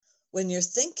when you're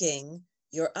thinking,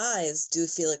 your eyes do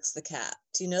Felix the cat.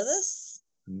 Do you know this?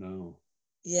 No.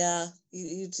 Yeah,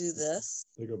 you do this.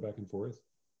 They go back and forth?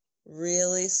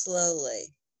 Really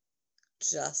slowly,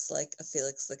 just like a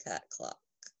Felix the cat clock.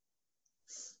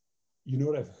 You know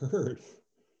what I've heard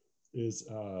is,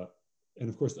 and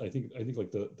of course, I think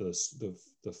like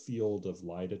the field of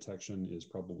lie detection is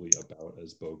probably about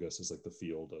as bogus as like the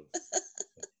field of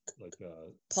like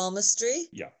palmistry.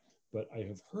 Yeah, but I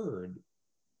have heard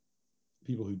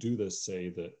people who do this say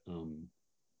that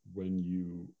when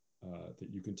you that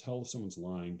you can tell if someone's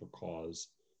lying because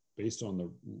based on the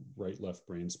right-left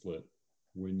brain split,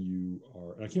 when you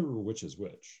are, and I can't remember which is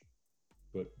which,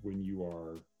 but when you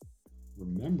are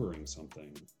remembering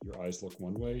something, your eyes look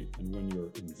one way, and when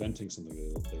you're inventing something,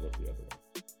 they look the other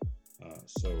way.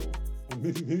 So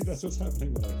maybe that's what's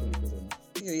happening when I think.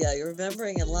 Yeah, you're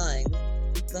remembering and lying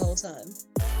the whole time.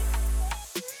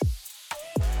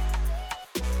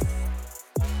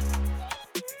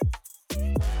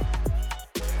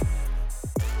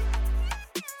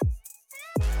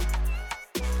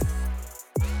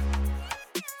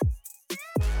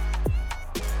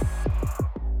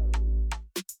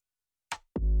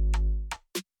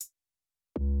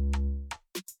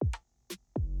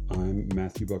 I'm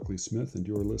Matthew Buckley Smith, and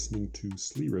you're listening to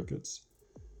Slee Rickets,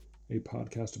 a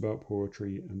podcast about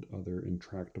poetry and other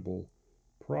intractable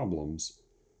problems.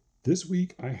 This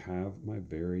week I have my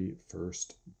very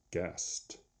first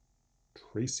guest,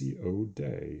 Tracy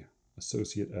O'Day,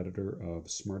 Associate Editor of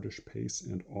Smartish Pace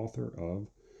and author of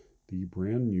the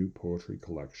brand new poetry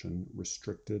collection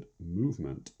Restricted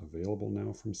Movement, available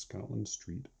now from Scotland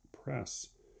Street Press.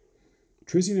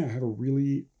 Tracy and I have a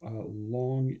really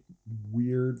long,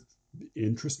 weird,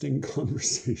 interesting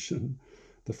conversation.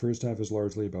 The first half is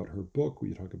largely about her book.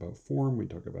 We talk about form, we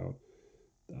talk about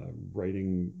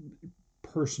writing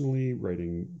personally,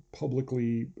 writing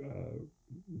publicly,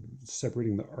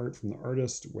 separating the art from the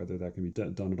artist, whether that can be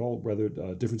done at all, whether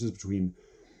differences between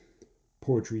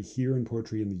poetry here and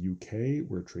poetry in the UK,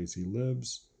 where Tracy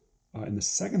lives. In the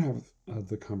second half of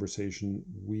the conversation,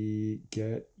 we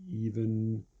get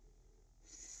even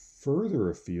further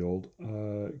afield.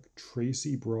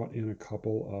 Tracy brought in a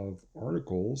couple of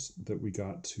articles that we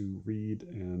got to read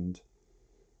and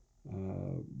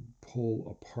pull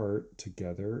apart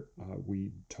together.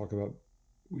 We talk about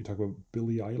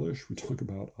Billie Eilish. We talk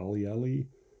about Ali Eli,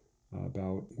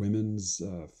 about women's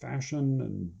fashion,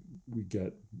 and we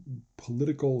get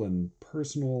political and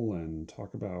personal, and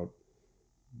talk about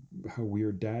how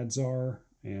weird dads are.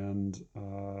 And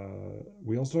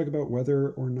we also talk about whether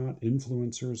or not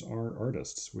influencers are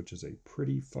artists, which is a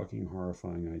pretty fucking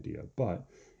horrifying idea, but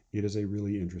it is a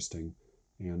really interesting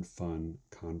and fun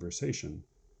conversation.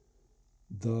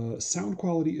 The sound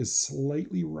quality is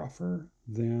slightly rougher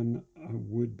than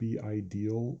would be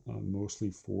ideal, mostly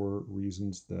for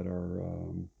reasons that are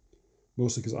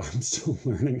mostly because I'm still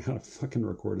learning how to fucking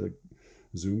record a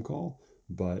Zoom call,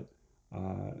 but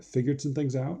figured some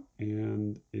things out,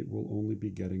 and it will only be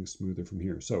getting smoother from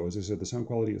here. So, as I said, the sound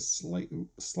quality is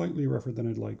slightly rougher than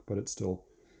I'd like, but it's still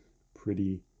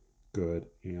pretty good,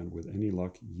 and with any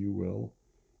luck, you will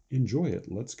enjoy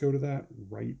it. Let's go to that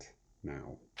right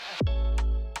now.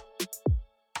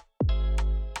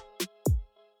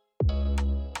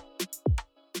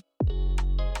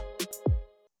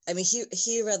 I mean,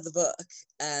 he read the book,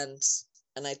 and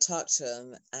I talked to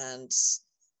him, and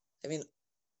I mean,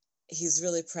 he's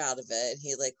really proud of it.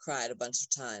 He like cried a bunch of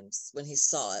times when he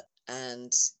saw it,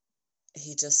 and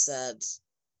he just said,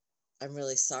 "I'm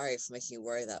really sorry for making you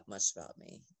worry that much about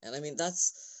me." And I mean,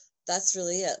 that's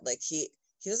really it. Like he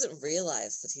doesn't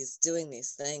realize that he's doing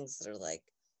these things that are like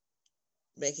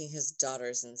making his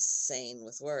daughters insane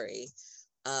with worry,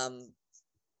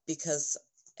 because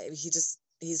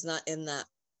he's not in that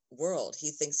world.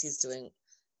 He thinks he's doing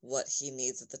what he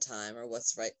needs at the time or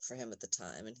what's right for him at the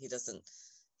time, and he doesn't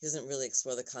really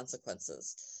explore the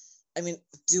consequences. I mean,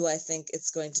 do I think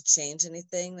it's going to change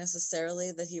anything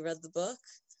necessarily that he read the book?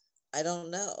 I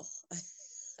don't know.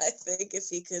 I think if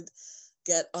he could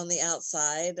get on the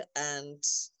outside and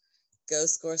go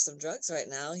score some drugs right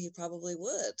now, he probably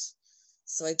would.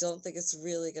 So I don't think it's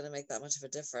really going to make that much of a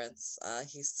difference.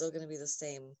 He's still going to be the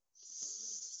same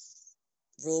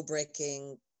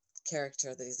rule-breaking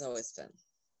character that he's always been.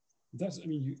 That's, I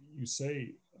mean, you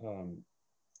say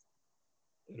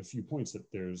at a few points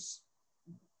that there's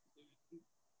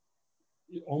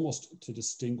almost to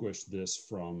distinguish this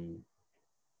from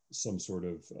some sort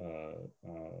of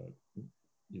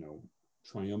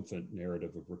triumphant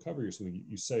narrative of recovery or something.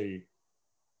 You say,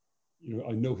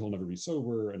 I know he'll never be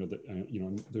sober. I know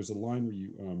that there's a line where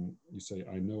you say,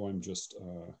 I know I'm just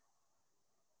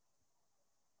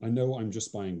I know I'm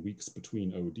just buying weeks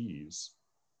between ODs,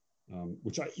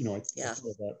 which I Yeah. thought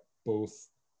of that both.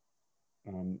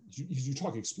 You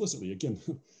talk explicitly again,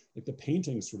 like the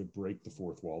paintings sort of break the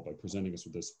fourth wall by presenting us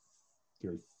with this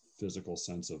very physical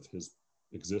sense of his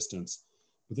existence,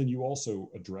 but then you also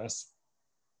address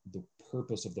the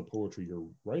purpose of the poetry you're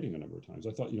writing a number of times.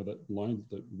 I thought, that line,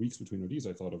 the weeks between ODs,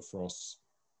 I thought of Frost's,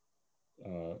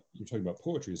 you're talking about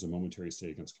poetry as a momentary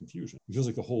stay against confusion. It feels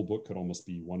like the whole book could almost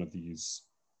be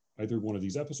either one of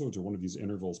these episodes or one of these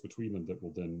intervals between them that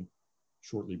will then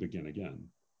shortly begin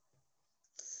again.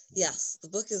 Yes, the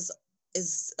book is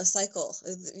a cycle.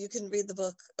 You can read the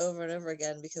book over and over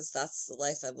again because that's the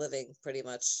life I'm living pretty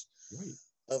much Right.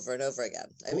 over and over again.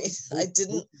 I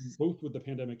didn't both with the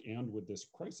pandemic and with this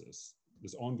crisis,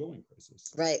 this ongoing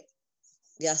crisis. Right.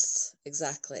 Yes,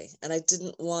 exactly. And I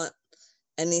didn't want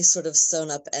any sort of sewn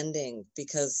up ending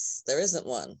because there isn't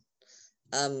one.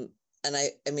 And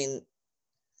I mean,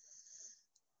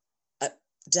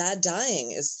 Dad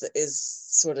dying is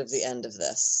sort of the end of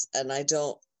this, and I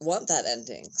don't want that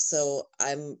ending. So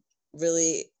I'm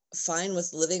really fine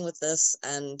with living with this,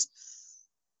 and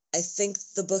I think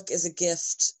the book is a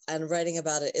gift, and writing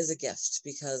about it is a gift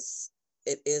because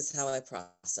it is how I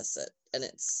process it, and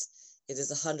it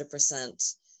is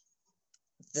 100%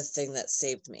 the thing that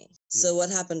saved me. So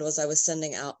what happened was I was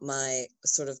sending out my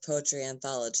sort of poetry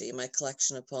anthology, my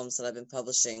collection of poems that I've been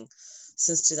publishing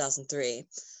since 2003,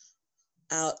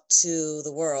 out to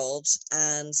the world,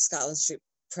 and Scotland Street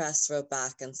Press wrote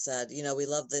back and said, we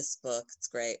love this book. It's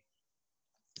great.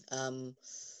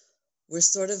 We're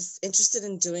sort of interested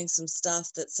in doing some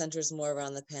stuff that centers more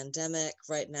around the pandemic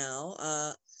right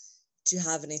now. Do you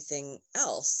have anything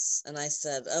else? And I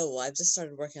said, oh, well, I've just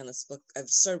started working on this book. I've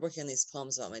started working on these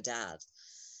poems about my dad.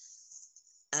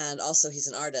 And also he's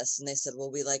an artist. And they said,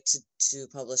 well, we like to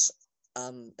publish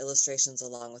illustrations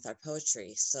along with our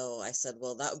poetry. So I said,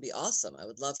 well, that would be awesome. I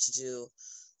would love to do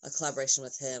a collaboration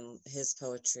with him, his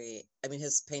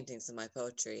paintings and my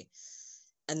poetry.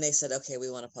 And they said, okay,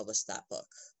 we want to publish that book.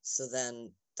 So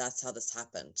then that's how this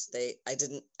happened. I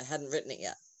hadn't written it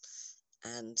yet.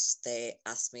 And they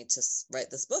asked me to write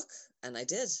this book, and I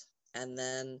did. And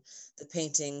then the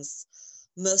paintings,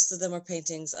 most of them are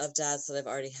paintings of Dad's that I've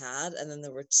already had. And then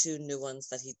there were 2 new ones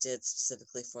that he did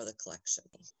specifically for the collection.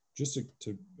 Just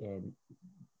to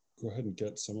go ahead and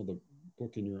get some of the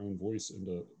book in your own voice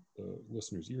into the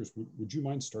listeners' ears, would you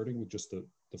mind starting with just the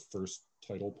first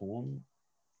title poem?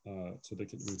 So they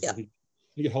can, yeah. I think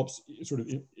it helps sort of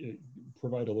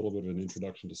provide a little bit of an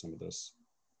introduction to some of this.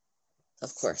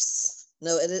 Of course.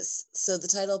 No, it is. So the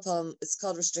title poem, it's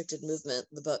called Restricted Movement,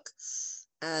 the book.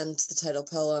 And the title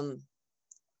poem,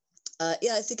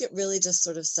 I think it really just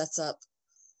sort of sets up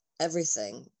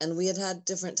everything. And we had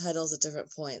different titles at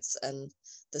different points. And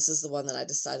this is the one that I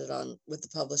decided on with the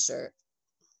publisher,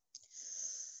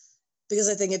 because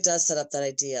I think it does set up that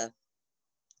idea.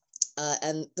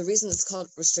 And the reason it's called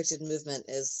Restricted Movement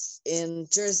is in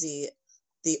Jersey,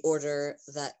 the order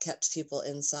that kept people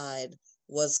inside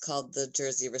was called the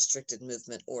Jersey Restricted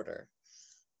Movement Order.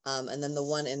 And then the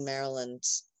one in Maryland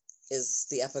is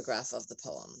the epigraph of the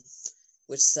poem,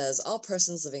 which says, all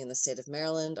persons living in the state of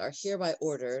Maryland are hereby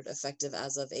ordered, effective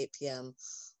as of 8 p.m.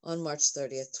 on March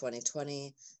 30th,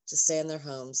 2020, to stay in their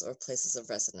homes or places of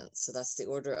residence. So that's the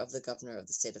order of the governor of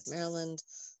the state of Maryland,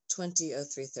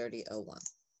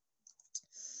 20/03/30/01.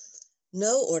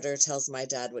 No order tells my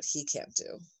dad what he can't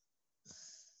do.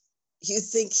 You'd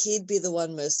think he'd be the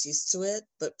one most used to it,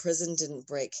 but prison didn't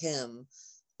break him,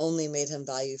 only made him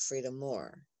value freedom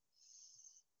more.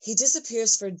 He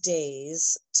disappears for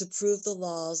days to prove the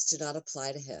laws do not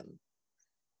apply to him.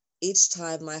 Each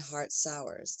time my heart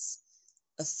sours,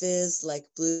 a fizz like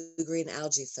blue-green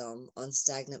algae film on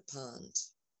stagnant pond.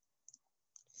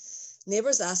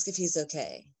 Neighbors ask if he's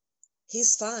okay.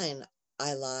 He's fine,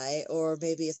 I lie, or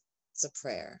maybe it's a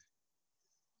prayer.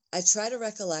 I try to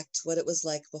recollect what it was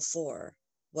like before,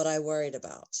 what I worried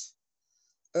about.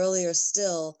 Earlier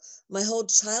still, my whole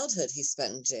childhood he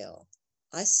spent in jail.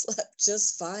 I slept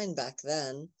just fine back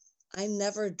then. I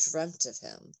never dreamt of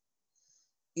him.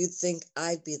 You'd think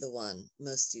I'd be the one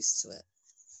most used to it.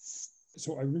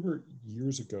 So I remember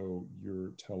years ago,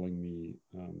 you're telling me,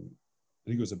 I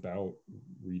think it was about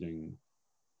reading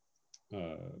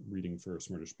for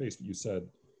Smarter Space, but you said,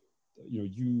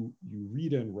 you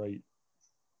read and write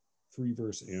free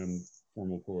verse and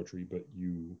formal poetry, but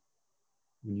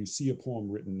when you see a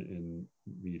poem written in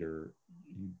meter,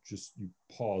 you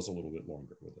pause a little bit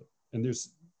longer with it. And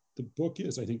the book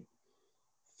is, I think,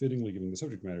 fittingly given the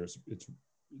subject matter,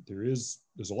 there's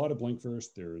a lot of blank verse.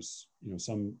 There's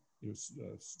some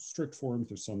strict forms.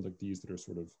 There's some like these that are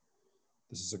sort of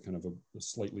this is a kind of a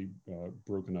slightly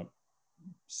broken up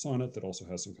sonnet that also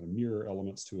has some kind of mirror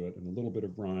elements to it and a little bit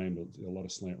of rhyme, a lot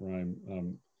of slant rhyme.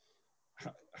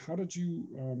 How did you?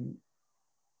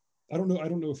 I don't know. I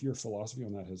don't know if your philosophy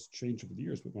on that has changed over the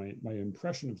years, but my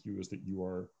impression of you is that you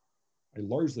are. I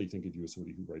largely think of you as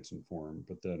somebody who writes in form,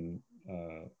 but then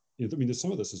I mean,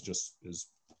 some of this is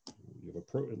you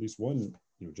have at least one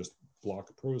just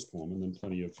block prose poem, and then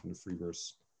plenty of kind of free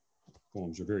verse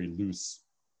poems or very loose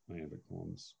iambic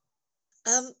poems.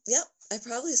 Yep, I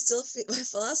probably still feel my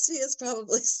philosophy is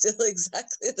probably still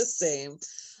exactly the same.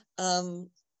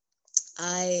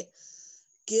 I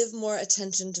give more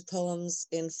attention to poems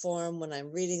in form when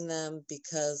I'm reading them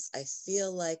because I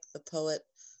feel like the poet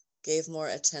gave more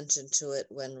attention to it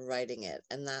when writing it.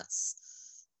 And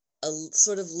that's a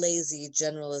sort of lazy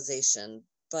generalization,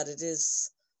 but it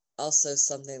is also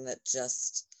something that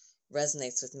just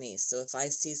resonates with me. So if I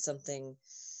see something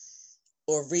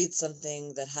or read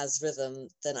something that has rhythm,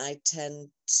 then I tend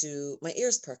to, my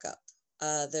ears perk up.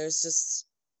 There's just,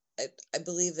 I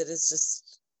believe it is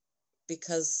just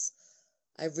because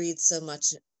I read so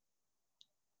much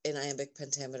in iambic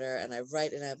pentameter and I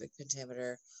write in iambic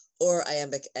pentameter or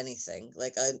iambic anything.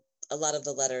 Like a lot of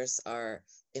the letters are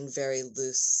in very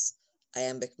loose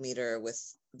iambic meter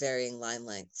with varying line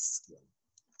lengths.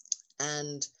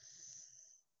 And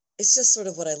it's just sort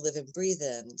of what I live and breathe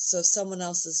in. So if someone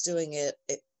else is doing it,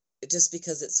 just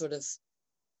because it sort of,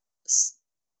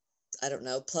 I don't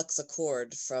know, plucks a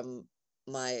chord from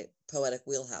my poetic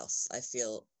wheelhouse, I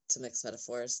feel, to mix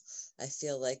metaphors, I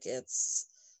feel like it's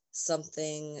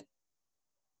something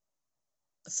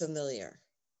familiar.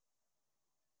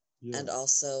 Yeah. And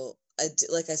also,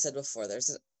 like I said before,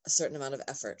 there's a certain amount of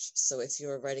effort. So if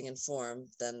you're writing in form,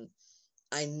 then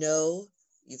I know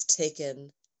you've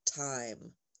taken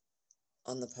time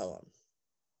on the poem.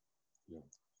 Yeah.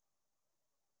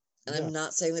 And yeah. I'm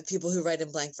not saying that people who write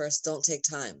in blank verse don't take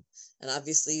time. And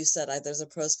obviously you said there's a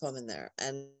prose poem in there.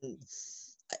 And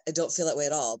I don't feel that way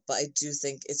at all. But I do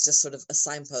think it's just sort of a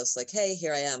signpost like, hey,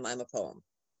 here I am. I'm a poem.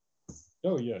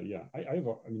 Oh, yeah, yeah.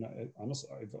 Honestly,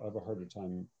 I have a harder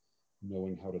time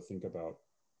knowing how to think about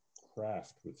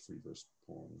craft with free verse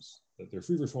poems. That they're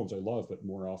free verse poems I love, but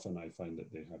more often I find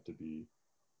that they have to be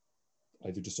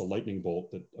either just a lightning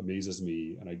bolt that amazes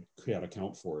me and I can't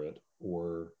account for it,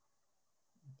 or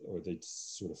they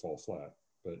sort of fall flat.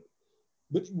 But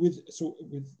with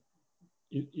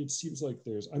it seems like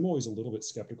I'm always a little bit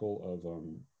skeptical of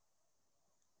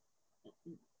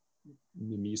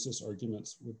mimesis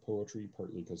arguments with poetry,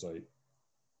 partly because I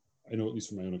know, at least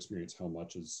from my own experience, how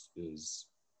much is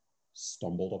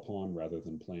stumbled upon rather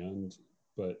than planned.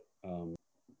 But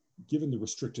given the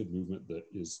restricted movement that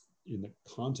is in the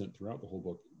content throughout the whole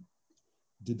book,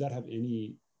 did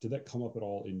that come up at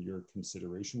all in your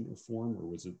consideration of form,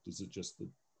 or is it just that,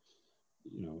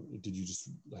 did you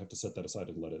just have to set that aside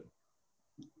and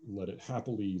let it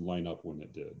happily line up when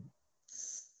it did?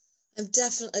 It's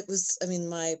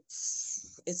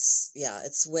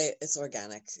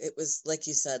organic. It was, like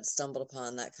you said, stumbled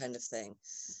upon, that kind of thing.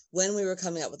 When we were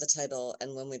coming up with the title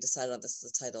and when we decided on this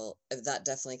as the title, that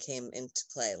definitely came into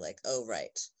play. Like, oh,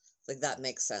 right. Like, that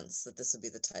makes sense that this would be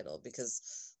the title, because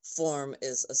form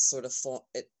is a sort of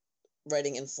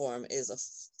writing in form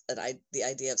is the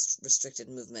idea of restricted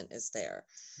movement is there.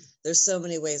 There's so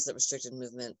many ways that restricted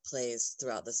movement plays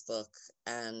throughout this book,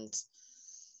 and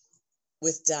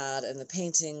with Dad and the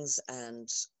paintings and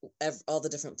all the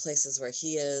different places where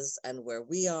he is and where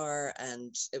we are.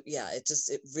 And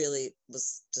it really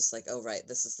was just like, oh, right,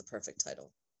 this is the perfect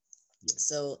title. Yeah.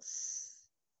 So,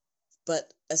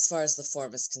 but as far as the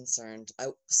form is concerned,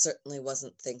 I certainly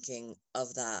wasn't thinking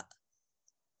of that.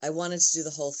 I wanted to do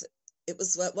the whole thing. It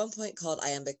was at one point called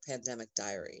Iambic Pandemic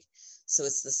Diary. So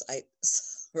it's this,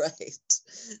 right.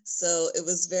 So it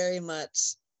was very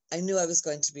much, I knew I was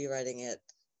going to be writing it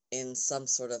in some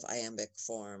sort of iambic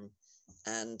form.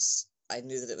 And I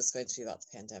knew that it was going to be about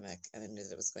the pandemic, and I knew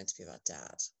that it was going to be about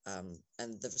Dad.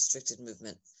 And the restricted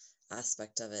movement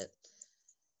aspect of it,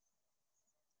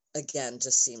 again,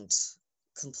 just seemed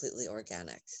completely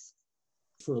organic.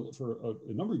 For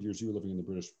a number of years, you were living in the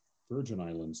British Virgin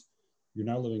Islands. You're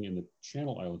now living in the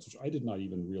Channel Islands, which I did not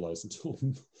even realize until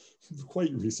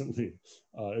quite recently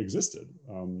existed.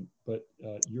 But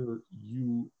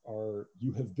you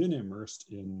have been immersed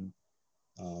in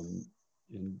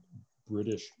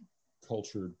British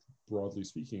culture, broadly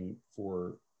speaking,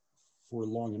 for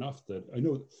long enough that I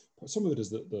know some of it is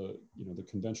the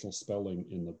conventional spelling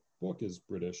in the book is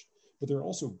British, but there are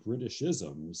also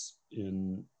Britishisms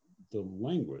in the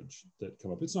language that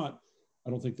come up. It's not, I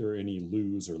don't think there are any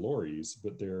Lou's or Laurie's,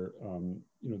 but they're,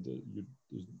 you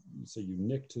say you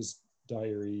nicked his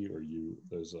diary, or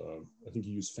I think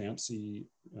you use fancy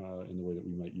in the way that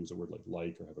we might use a word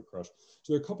like or have a crush.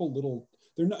 So there are a couple little,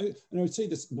 they're not, and I would say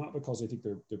this not because I think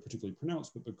they're particularly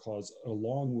pronounced, but because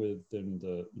along with then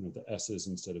the S's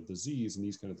instead of the Z's and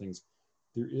these kind of things,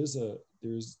 there is a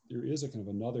kind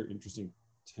of another interesting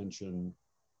tension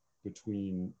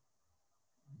between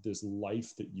this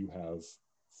life that you have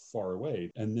far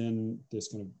away and then this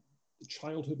kind of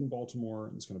childhood in Baltimore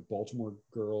and this kind of Baltimore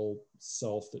girl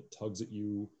self that tugs at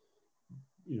you,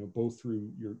 both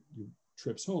through your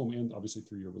trips home and obviously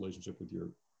through your relationship with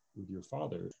your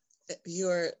father.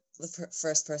 You're the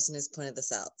first person who's pointed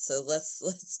this out, so let's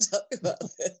talk about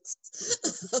this.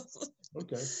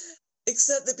 Okay.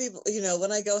 Except that people,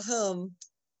 when I go home,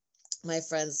 my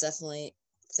friends definitely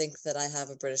think that I have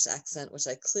a British accent, which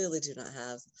I clearly do not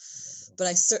have. But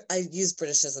I use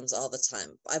Britishisms all the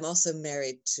time. I'm also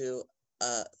married to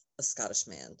a Scottish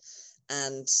man,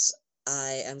 and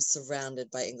I am surrounded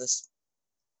by English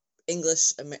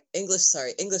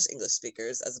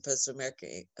speakers as opposed to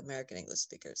American English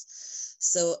speakers.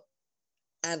 So,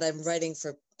 and I'm writing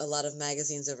for a lot of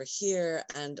magazines over here,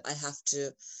 and I have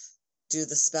to do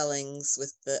the spellings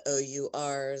with the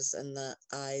OURs and the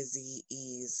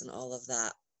IZEs and all of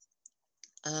that.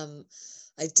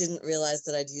 I didn't realize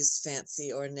that I'd used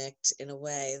fancy or nicked in a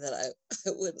way that I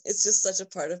wouldn't. It's just such a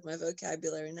part of my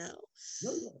vocabulary now.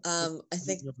 No, yeah. I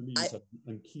think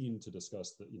I'm keen to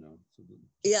discuss that.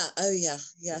 Yeah. Oh, yeah.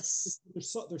 Yes.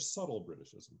 There's subtle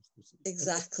Britishisms.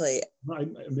 Exactly.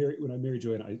 When I married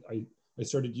Joanne, I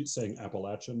started saying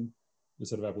Appalachian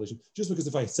instead of Appalachian, just because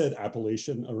if I said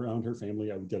Appalachian around her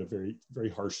family, I would get a very, very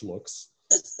harsh looks.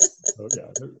 So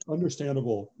yeah,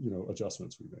 understandable,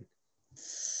 adjustments we make.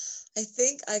 I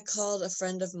think I called a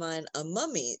friend of mine a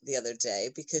mummy the other day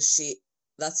because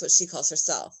that's what she calls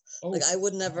herself. Oh, like I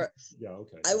would never, yeah,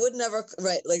 okay. I would never,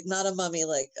 right, like not a mummy,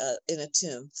 like in a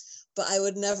tomb, but I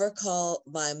would never call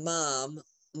my mom,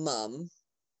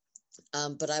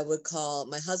 but I would call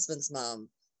my husband's mom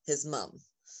his mum.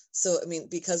 So, I mean,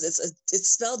 because it's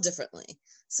spelled differently.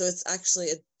 So it's actually,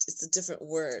 it's a different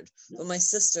word. Yeah. But my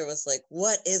sister was like,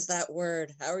 what is that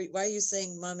word? Why are you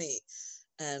saying mummy?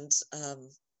 And,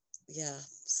 yeah,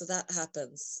 so that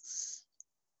happens.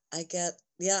 I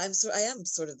am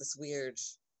sort of this weird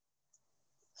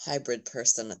hybrid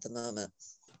person at the moment.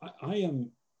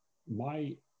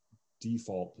 My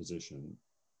default position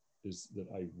is that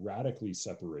I radically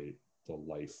separate the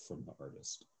life from the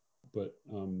artist. But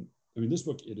this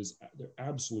book, they're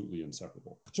absolutely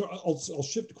inseparable. So I'll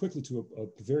shift quickly to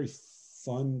a very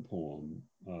fun poem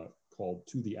called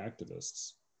 "To the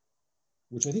Activists,"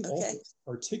 which I think also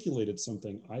articulated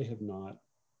something I have not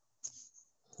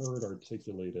heard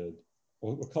articulated.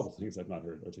 Well, a couple things I've not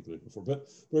heard articulated before, but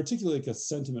articulate a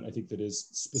sentiment I think that is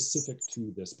specific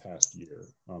to this past year.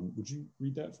 Would you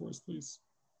read that for us, please?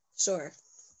 Sure.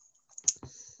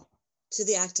 To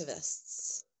the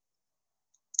Activists.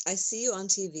 I see you on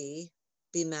TV,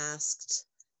 bemasked,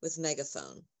 with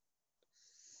megaphone.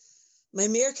 My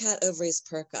meerkat ovaries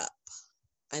perk up.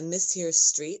 I mishear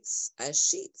streets as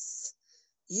sheets.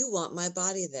 You want my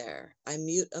body there. I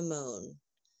mute a moan.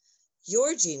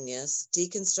 Your genius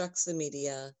deconstructs the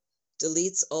media,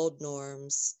 deletes old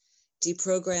norms,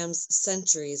 deprograms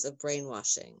centuries of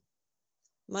brainwashing.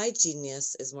 My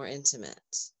genius is more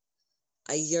intimate.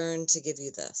 I yearn to give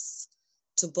you this,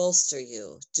 to bolster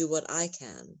you, do what I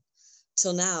can.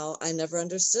 Till now, I never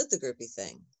understood the groupie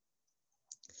thing.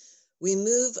 We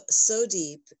move so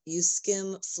deep, you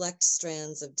skim flecked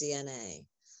strands of DNA.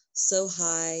 So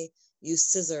high, you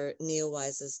scissor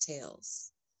Neowise's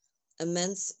tails.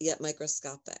 Immense yet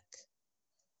microscopic.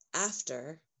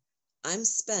 After, I'm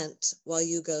spent while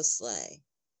you go slay.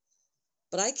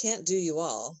 But I can't do you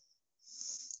all.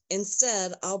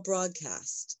 Instead, I'll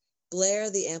broadcast,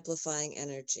 blare the amplifying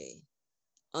energy.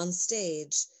 On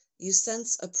stage, you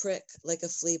sense a prick like a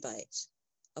flea bite,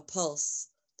 a pulse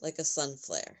like a sun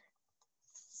flare.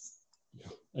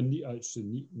 Yeah, and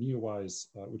Neowise,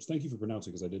 which thank you for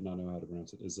pronouncing because I did not know how to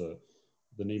pronounce it, is the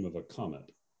name of a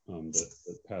comet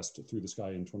that passed through the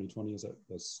sky in 2020.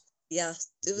 Yeah,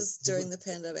 it was during the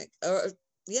pandemic. Or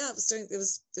yeah, it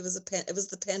was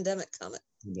the pandemic comet.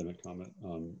 Pandemic comet.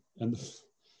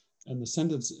 And the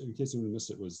sentence, in case anyone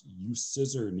missed it, was "You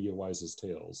scissor Neowise's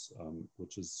tails,"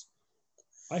 which is,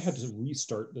 I had to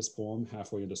restart this poem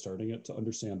halfway into starting it to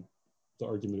understand the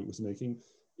argument it was making.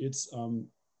 It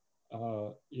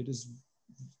is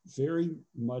very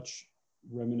much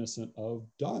reminiscent of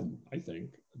Donne, I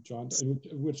think, John,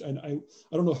 which and I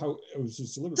don't know how it was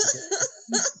just delivered.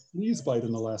 Please bite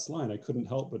in the last line. I couldn't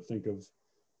help but think of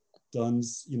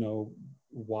Donne's,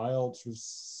 wild sort of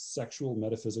sexual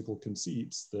metaphysical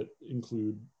conceits that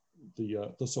include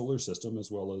the solar system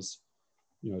as well as,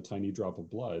 a tiny drop of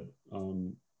blood,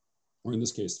 or in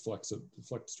this case,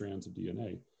 flecked strands of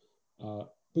DNA.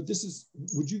 But this is,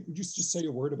 would you just say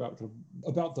a word about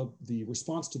the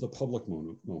response to the public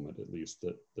moment, at least,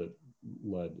 that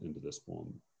led into this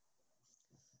poem?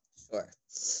 Sure.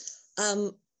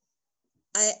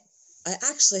 I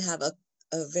actually have a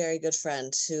very good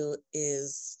friend who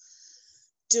is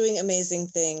doing amazing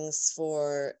things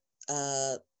for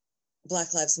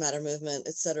Black Lives Matter movement,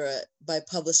 etc., by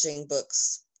publishing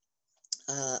books,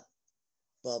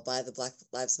 by the Black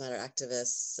Lives Matter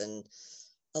activists, and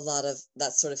a lot of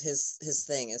that's sort of his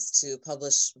thing, is to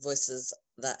publish voices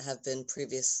that have been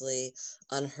previously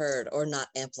unheard or not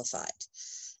amplified.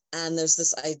 And there's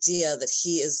this idea that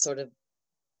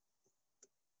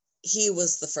he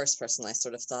was the first person I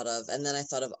sort of thought of. And then I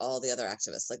thought of all the other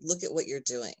activists, like, look at what you're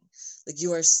doing. Like,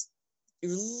 you're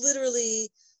literally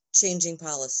changing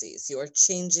policies. You are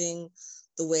changing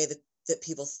the way that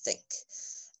people think.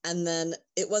 And then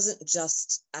it wasn't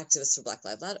just activists for Black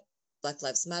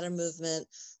Lives Matter movement,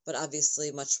 but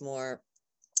obviously much more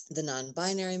the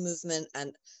non-binary movement,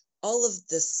 and all of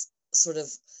this sort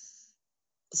of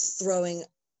throwing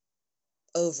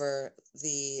over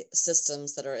the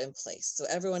systems that are in place. So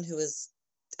everyone who is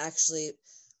actually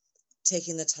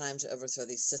taking the time to overthrow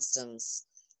these systems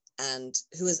and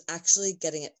who is actually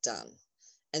getting it done,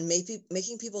 and maybe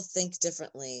making people think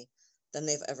differently than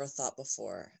they've ever thought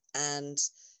before, and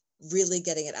really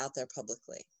getting it out there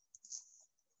publicly.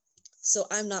 So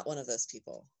I'm not one of those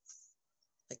people.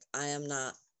 Like, I am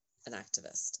not an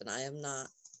activist, and I am not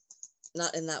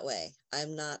in that way.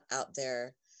 I'm not out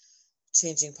there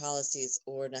changing policies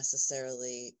or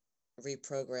necessarily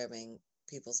reprogramming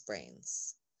people's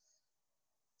brains.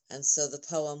 And so the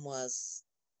poem was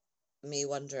me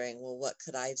wondering, well, what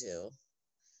could I do?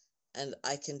 And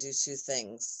I can do two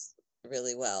things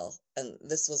really well. And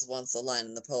this was once a line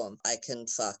in the poem: I can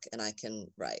fuck and I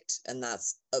can write. And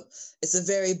it's a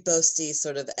very boasty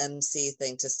sort of MC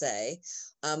thing to say.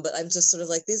 But I'm just sort of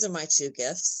like, these are my two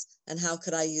gifts, and how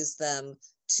could I use them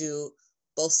to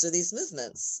bolster these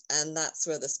movements? And that's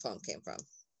where this poem came from.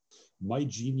 My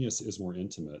genius is more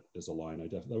intimate is a line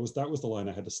that was the line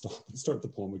I had to stop and start the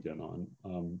poem again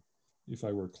on. If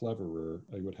I were cleverer,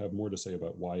 I would have more to say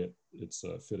about why it's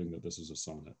fitting that this is a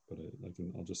sonnet, but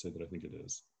I'll just say that I think it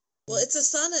is. Well, it's a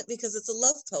sonnet because it's a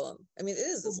love poem. I mean, it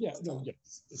is.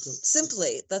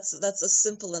 Simply, that's a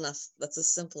simple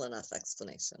enough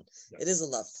explanation. Yeah. It is a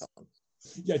love poem.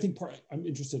 Yeah, I think I'm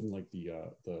interested in like the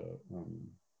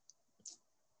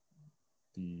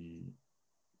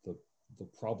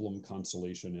problem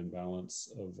consolation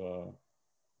imbalance of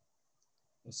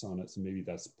a sonnet. So maybe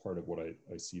that's part of what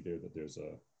I see there, that there's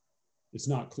it's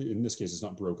not clear, in this case, it's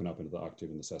not broken up into the octave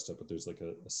and the sestet, but there's like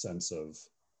a sense of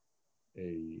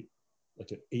an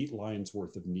 8 lines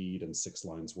worth of need and 6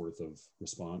 lines worth of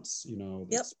response,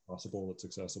 that's possible, that's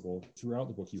accessible. Throughout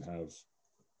the book, you have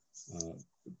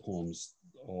poems,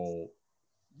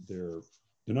 they're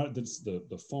not,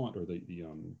 the font or the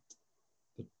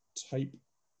type,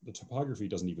 the typography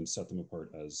doesn't even set them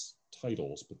apart as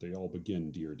titles, but they all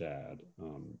begin Dear Dad.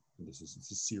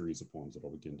 It's a series of poems that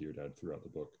all begin Dear Dad throughout the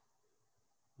book.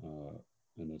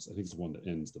 And I think it's the one that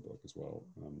ends the book as well.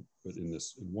 But in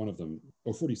one of them,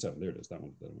 47, there it is, that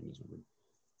one is numbered.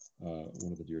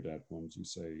 One of the Dear Dad poems, you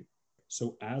say,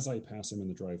 so as I pass him in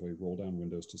the driveway, roll down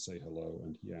windows to say hello,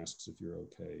 and he asks if you're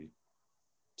okay,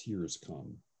 tears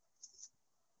come.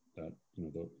 That,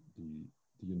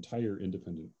 the entire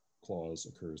independent clause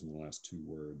occurs in the last 2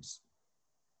 words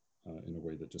in a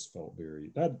way that just felt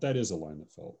that is a line that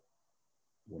felt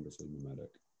wonderfully mimetic.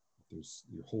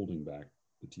 You're holding back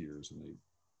the tears, and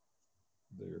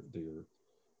they're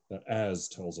that as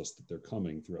tells us that they're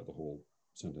coming throughout the whole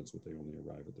sentence, but they only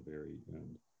arrive at the very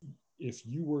end. If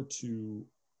you were to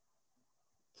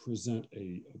present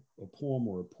a poem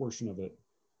or a portion of it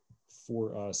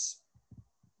for us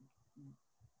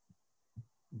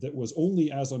that was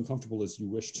only as uncomfortable as you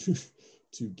wish to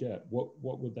get, what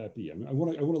would that be? I mean, I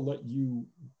want to let you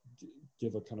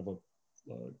give a kind of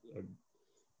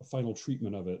a final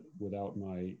treatment of it without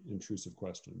my intrusive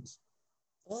questions.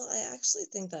 Well, I actually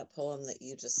think that poem that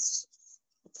you just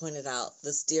pointed out,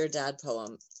 this Dear Dad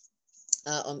poem,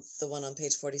 on the one on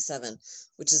page 47,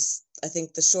 which is, I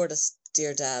think, the shortest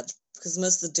Dear Dad, because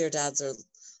most of the Dear Dads are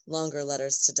longer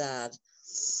letters to Dad.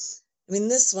 I mean,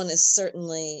 this one is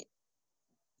certainly,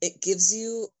 it gives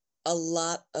you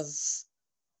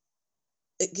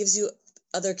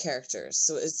other characters.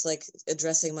 So it's like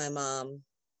addressing my mom,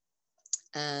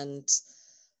 and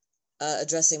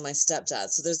addressing my stepdad.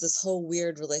 So there's this whole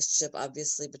weird relationship,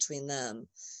 obviously, between them,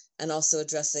 and also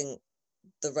addressing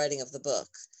the writing of the book.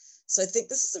 So I think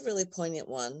this is a really poignant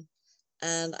one,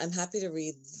 and I'm happy to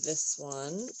read this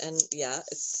one. And yeah,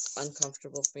 it's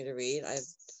uncomfortable for me to read. I've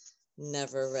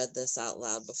never read this out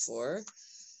loud before.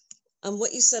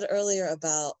 What you said earlier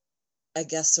about, I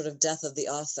guess, sort of death of the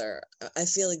author, I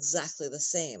feel exactly the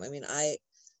same. I mean,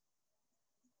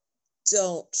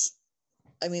 don't,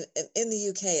 I mean, in the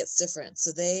UK, it's different.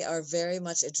 So they are very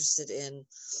much interested in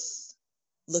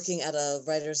looking at a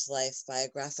writer's life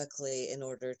biographically in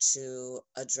order to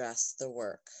address the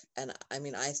work. And I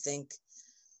mean, I think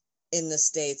in the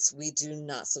States, we do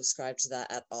not subscribe to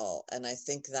that at all. And I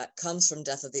think that comes from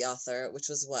Death of the Author, which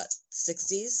was what,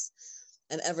 60s?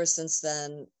 And ever since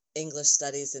then, English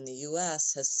studies in the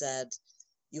US has said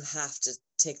you have to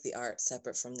take the art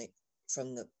separate from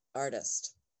the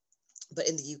artist. But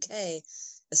in the UK,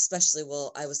 especially,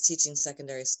 well, I was teaching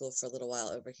secondary school for a little while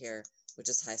over here, which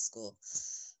is high school.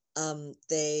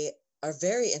 They are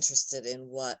very interested in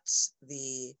what was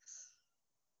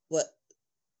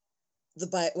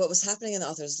happening in the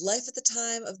author's life at the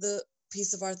time of the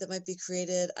piece of art that might be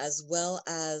created, as well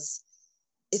as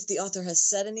if the author has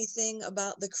said anything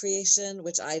about the creation,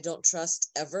 which I don't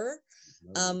trust ever.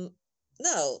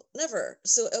 No, never.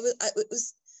 So it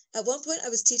was at one point I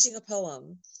was teaching a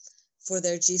poem for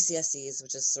their GCSEs,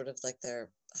 which is sort of like their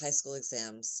high school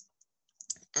exams.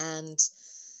 And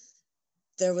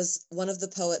there was one of the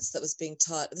poets that was being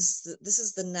taught. This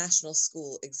is the national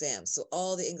school exam. So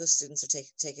all the English students are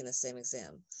taking the same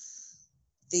exam.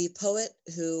 The poet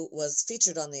who was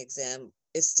featured on the exam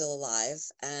is still alive,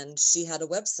 and she had a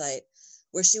website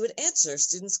where she would answer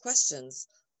students' questions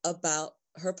about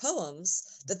her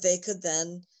poems that they could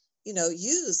then,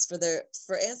 use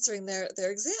for answering their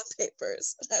exam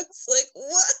papers. And I was like,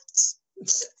 what?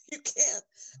 You can't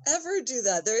ever do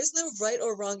that. There is no right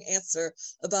or wrong answer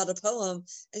about a poem,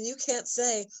 and you can't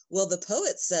say, well, the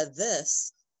poet said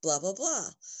this, blah blah blah.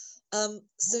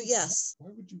 So yes.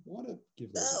 Why would you want to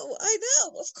give those? No, I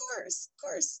know, of course.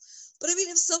 But I mean,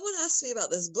 if someone asks me about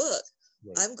this book,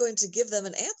 right, I'm going to give them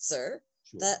an answer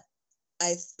that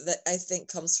I think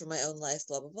comes from my own life,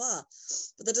 blah, blah, blah.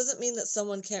 But that doesn't mean that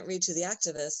someone can't read To the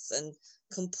Activists and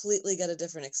completely get a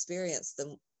different experience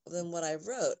than what I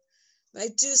wrote. I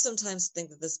do sometimes think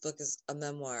that this book is a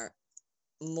memoir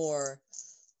more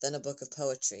than a book of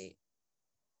poetry.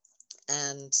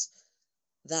 And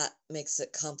that makes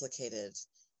it complicated.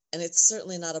 And it's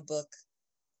certainly not a book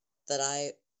that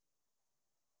I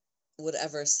would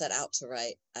ever set out to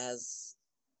write. As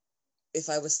if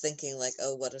I was thinking like,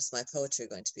 oh, what is my poetry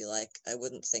going to be like? I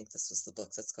wouldn't think this was the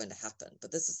book that's going to happen,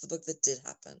 but this is the book that did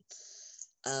happen.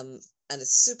 And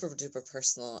it's super duper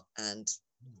personal and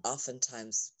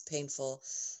oftentimes painful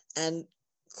and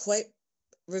quite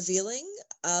revealing.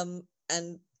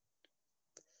 And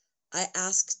I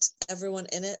asked everyone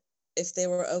in it if they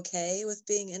were okay with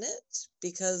being in it,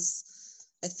 because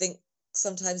I think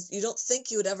sometimes you don't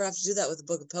think you would ever have to do that with a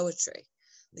book of poetry.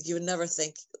 Like, you would never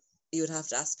think you would have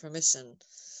to ask permission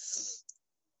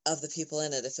of the people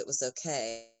in it if it was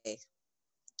okay.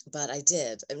 But I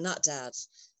did. I'm not Dad.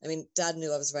 I mean, Dad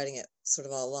knew I was writing it sort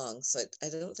of all along, so I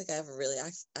don't think I ever really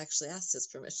actually asked his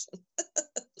permission.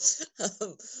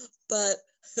 But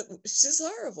she's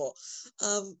horrible.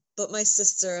 But my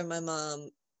sister and my mom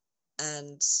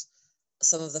and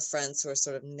some of the friends who are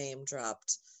sort of name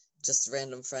dropped, just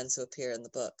random friends who appear in the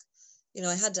book,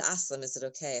 I had to ask them, is it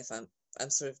okay if I'm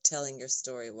sort of telling your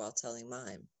story while telling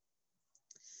mine?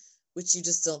 Which you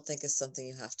just don't think is something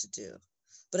you have to do.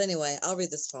 But anyway, I'll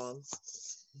read this poem.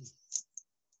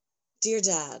 Dear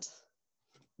Dad,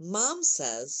 Mom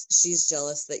says she's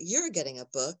jealous that you're getting a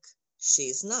book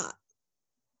she's not.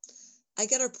 I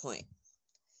get her point.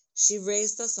 She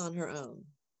raised us on her own.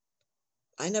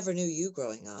 I never knew you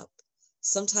growing up.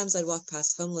 Sometimes I'd walk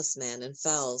past homeless men in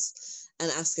Fells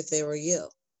and ask if they were you.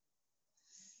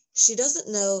 She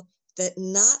doesn't know that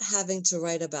not having to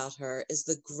write about her is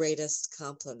the greatest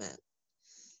compliment.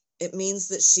 It means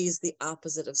that she's the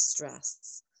opposite of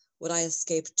stress, what I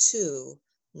escape to,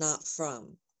 not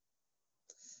from.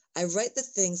 I write the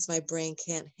things my brain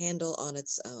can't handle on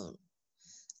its own.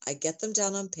 I get them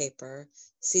down on paper,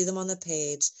 see them on the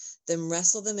page, then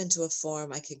wrestle them into a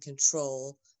form I can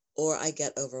control, or I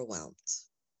get overwhelmed.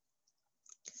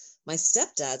 My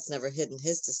stepdad's never hidden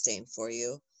his disdain for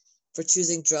you, for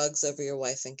choosing drugs over your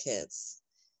wife and kids.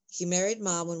 He married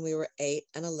Mom when we were 8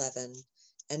 and 11,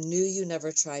 and knew you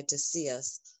never tried to see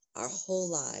us our whole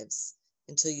lives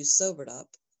until you sobered up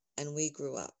and we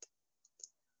grew up.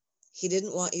 He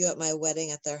didn't want you at my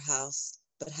wedding at their house,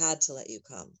 but had to let you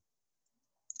come.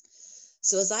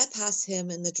 So as I pass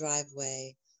him in the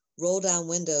driveway, roll down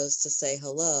windows to say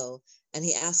hello, and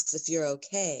he asks if you're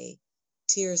okay,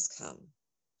 tears come.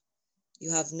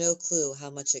 You have no clue how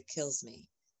much it kills me,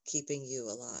 keeping you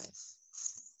alive.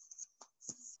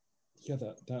 Yeah,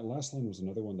 that last line was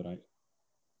another one that I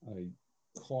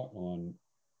caught on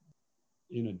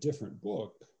in a different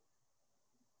book.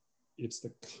 It's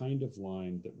the kind of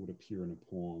line that would appear in a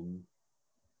poem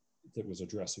that was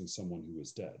addressing someone who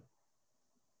was dead.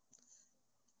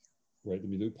 Right? I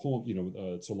mean, the poem,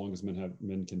 so long as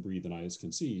men can breathe and eyes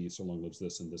can see, so long lives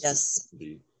this and this Yes.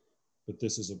 But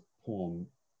this is a poem.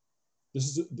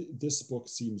 This book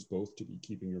seems both to be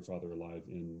keeping your father alive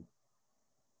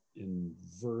in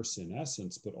verse, in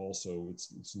essence, but also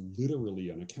it's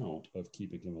literally an account of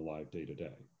keeping him alive day to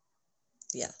day.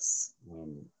 Yes.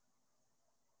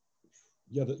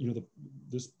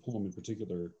 This poem in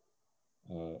particular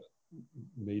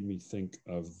made me think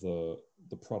of the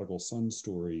prodigal son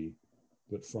story,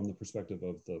 but from the perspective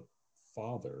of the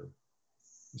father,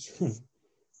 who's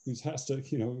has to,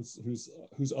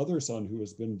 whose other son, who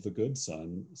has been the good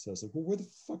son, says like, well, where the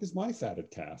fuck is my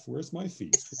fatted calf? Where's my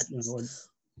feast? And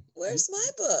where's my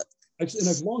book? And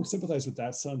I've long sympathized with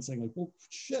that son, saying like, well,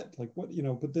 shit, like what,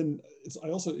 but then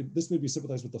this made me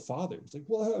sympathize with the father. It's like,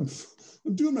 well,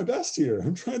 I'm doing my best here.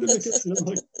 I'm trying to make it,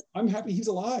 like, I'm happy he's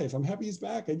alive. I'm happy he's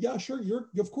back. And yeah, sure,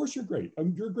 of course you're great.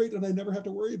 You're great, and I never have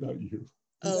to worry about you.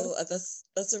 Oh,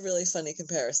 that's a really funny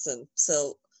comparison.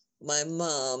 So my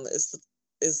mom is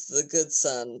the good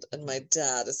son, and my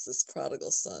dad is this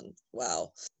prodigal son.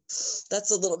 Wow,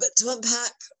 that's a little bit to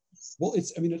unpack. Well,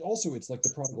 it's like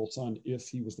the prodigal son if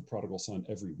he was the prodigal son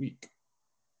every week.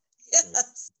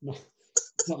 Yes. Right?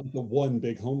 Not like the one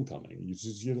big homecoming.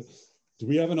 Do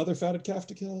we have another fatted calf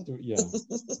to kill? Yeah.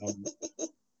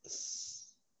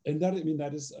 And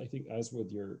that is, I think, as with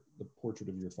the portrait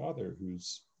of your father,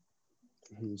 who's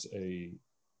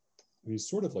he's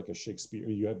sort of like a Shakespeare.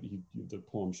 You have the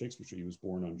poem Shakespeare Street. He was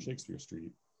born on Shakespeare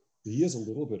Street. He is a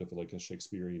little bit of like a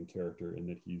Shakespearean character in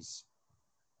that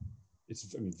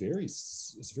it's a very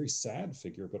sad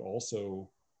figure, but also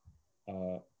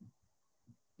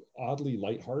oddly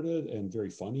lighthearted and very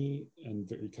funny and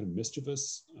very kind of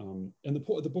mischievous. And the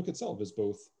book itself is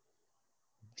both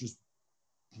just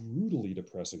brutally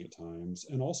depressing at times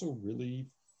and also really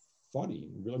funny.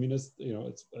 I mean, it's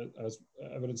as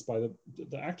evidenced by the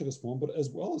activist poem, but as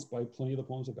well as by plenty of the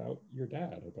poems about your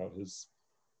dad, about his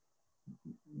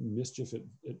mischief at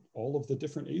all of the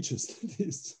different ages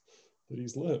that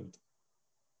he's lived.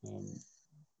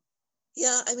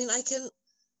 Yeah, I mean, I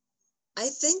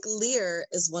think Lear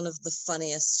is one of the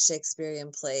funniest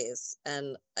Shakespearean plays,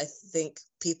 and I think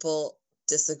people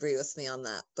disagree with me on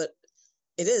that, but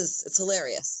it's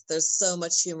hilarious. There's so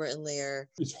much humor in Lear.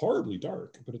 It's horribly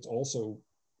dark, but it's also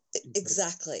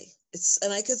exactly.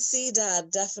 And I could see Dad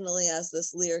definitely as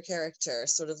this Lear character,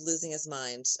 sort of losing his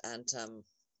mind and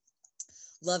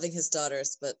loving his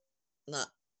daughters, but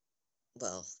not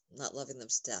loving them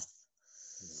to death.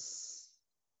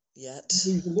 Yet.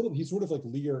 He's sort of like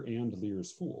Lear and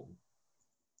Lear's Fool.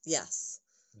 Yes.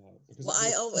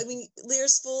 I mean,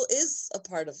 Lear's Fool is a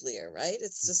part of Lear, right?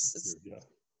 It's just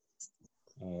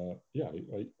I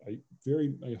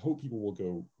hope people will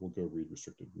go read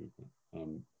Restricted Movement.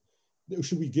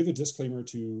 Should we give a disclaimer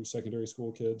to secondary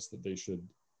school kids that they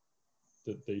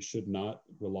should not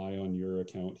rely on your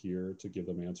account here to give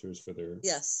them answers for their...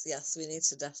 Yes, we need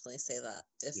to definitely say that.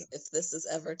 If this is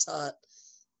ever taught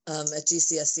at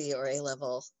GCSE or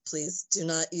A-level, please do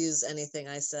not use anything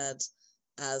I said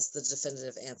as the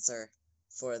definitive answer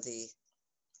for the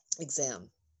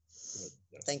exam.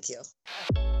 Good. Thank you.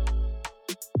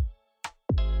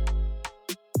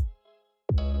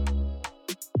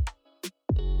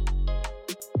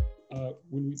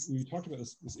 When we talked about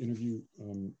this interview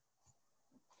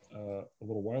a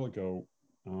little while ago,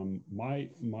 my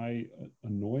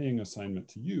annoying assignment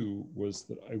to you was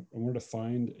that I wanted to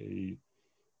find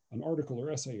an article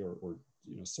or essay or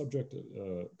subject,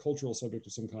 cultural subject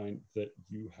of some kind that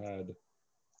you had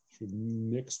sort of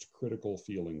mixed critical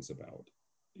feelings about,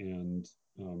 and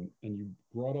you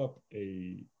brought up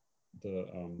the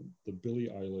Billie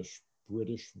Eilish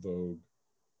British Vogue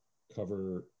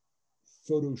cover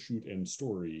photo shoot and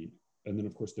story, and then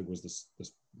of course there was this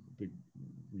big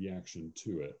reaction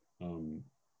to it, and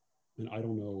I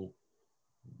don't know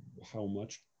how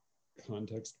much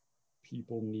context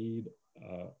people need.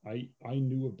 I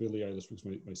knew of Billie Eilish because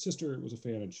my sister was a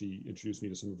fan and she introduced me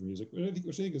to some of her music,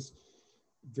 which I think is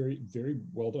very, very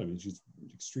well done. I mean, she's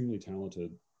extremely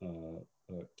talented.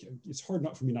 It's hard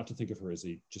for me not to think of her as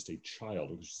just a child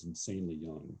because she's insanely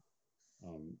young.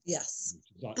 Yes.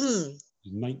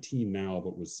 She's 19 now,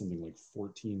 but was something like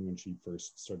 14 when she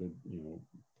first started,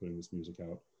 putting this music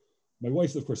out. My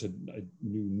wife, of course, I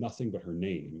knew nothing but her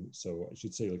name, so I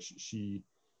should say, like, she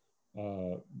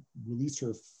released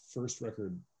her first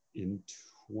record in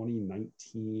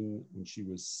 2019 when she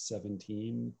was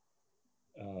 17.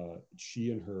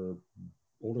 She and her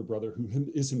older brother,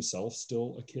 who is himself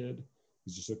still a kid,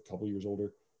 he's just a couple years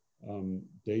older,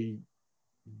 they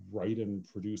write and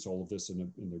produce all of this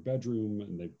in their bedroom,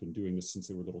 and they've been doing this since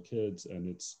they were little kids. And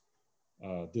it's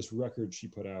this record she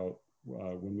put out,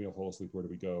 When We All Fall Asleep, Where Do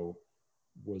We Go,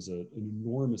 was an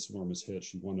enormous hit.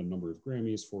 She won a number of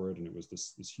Grammys for it, and it was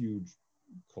this huge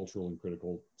cultural and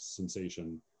critical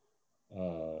sensation.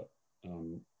 I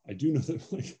do know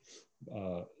that, like,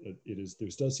 it is, there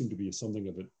does seem to be something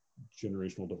of a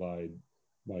generational divide.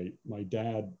 My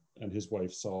dad and his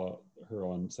wife saw her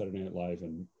on Saturday Night Live,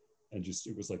 and just,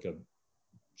 it was like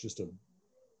just a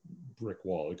brick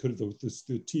wall. It could have,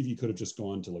 the TV could have just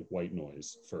gone to like white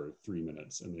noise for 3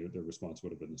 minutes, and their response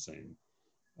would have been the same.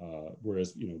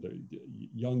 Whereas, the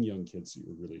young kids who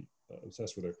were really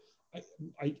obsessed with her.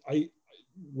 I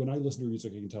when I listen to her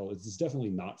music, I can tell it's definitely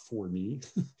not for me,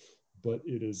 but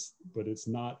it's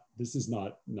not. This is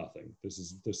not nothing.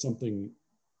 There's something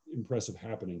impressive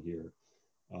happening here.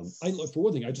 For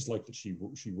one thing, I just like that she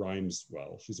rhymes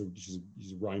well. She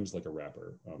rhymes like a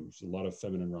rapper. She's a lot of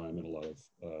feminine rhyme and a lot of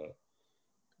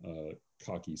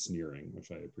cocky sneering,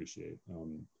 which I appreciate.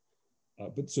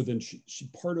 But so then she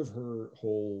part of her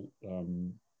whole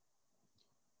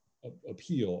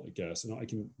appeal, I guess, and I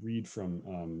can read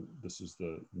from this is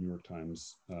the New York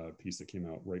Times piece that came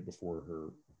out right before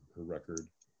her record.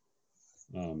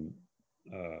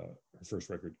 Her first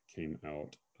record came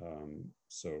out.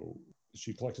 So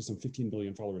she collected some 15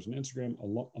 million followers on Instagram.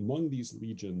 Among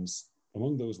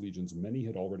those legions, many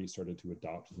had already started to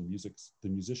adopt the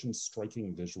musician's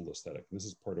striking visual aesthetic. And this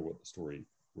is part of what the story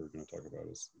we're going to talk about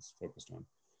is focused on.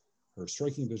 Her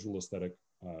striking visual aesthetic,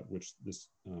 which this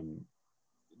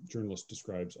journalist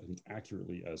describes, I think,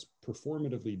 accurately as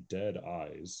performatively dead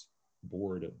eyes,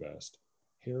 bored at best,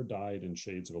 hair dyed in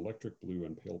shades of electric blue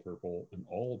and pale purple, an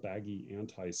all baggy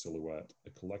anti-silhouette, a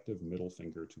collective middle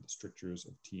finger to the strictures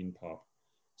of teen pop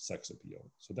sex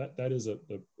appeal. So that is it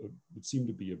seemed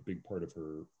to be a big part of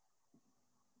her.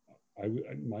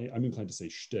 I'm inclined to say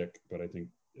shtick, but I think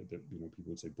that people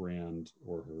would say brand,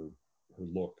 or her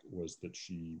look was that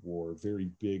she wore very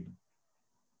big,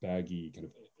 baggy, kind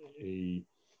of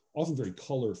often very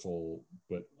colorful,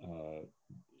 but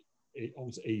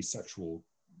almost asexual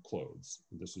clothes.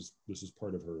 This is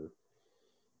part of her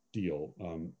deal.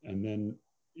 And then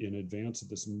in advance of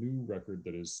this new record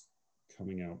that is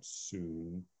coming out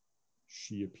soon,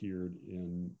 she appeared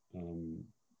in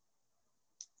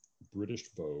British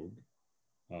Vogue.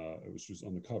 It was just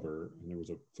on the cover, and there was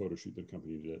a photo shoot that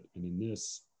accompanied it. And in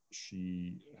this,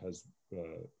 she has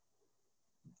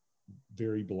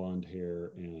very blonde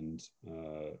hair and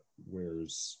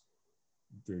wears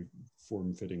very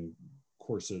form-fitting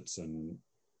corsets, and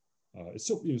it's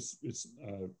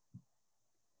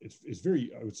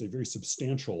very, I would say, very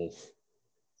substantial,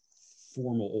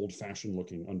 formal, old-fashioned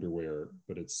looking underwear,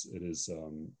 but it's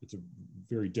a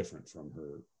very different from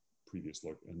her previous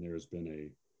look. And there has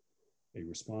been a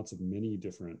response of many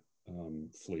different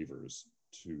flavors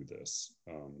to this.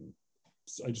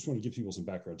 So I just want to give people some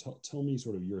background. Tell me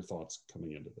sort of your thoughts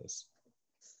coming into this.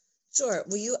 Sure.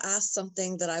 Well, you asked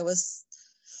something that I was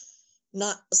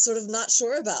not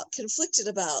sure about, conflicted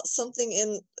about,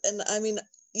 something and I mean,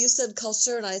 you said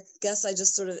culture, and I guess I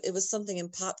just it was something in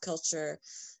pop culture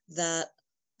that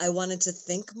I wanted to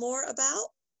think more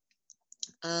about.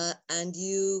 And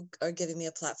you are giving me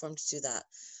a platform to do that.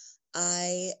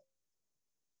 I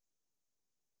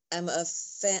am a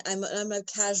fan. I'm a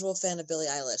casual fan of Billie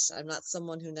Eilish. I'm not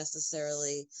someone who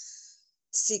necessarily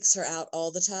seeks her out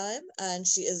all the time, and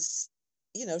she is,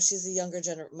 she's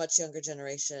a much younger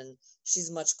generation.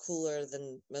 She's much cooler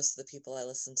than most of the people I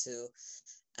listen to,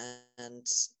 and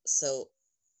so,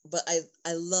 but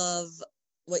I love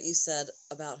what you said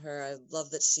about her. I love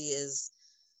that she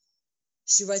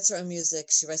writes her own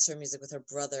music. She writes her own music with her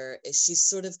brother. She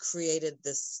sort of created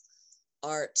this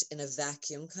art in a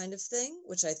vacuum kind of thing,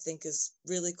 which I think is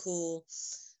really cool.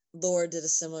 Lorde did a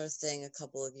similar thing a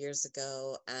couple of years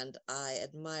ago, and I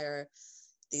admire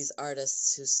these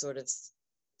artists who sort of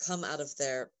come out of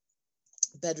their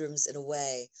bedrooms in a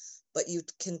way, but you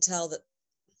can tell that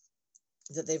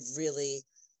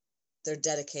they're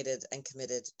dedicated and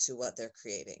committed to what they're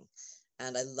creating.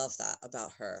 And I love that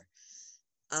about her.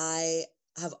 I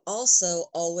have also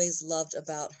always loved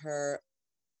about her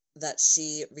that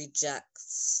she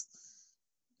rejects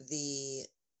the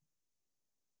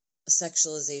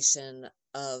sexualization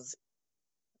of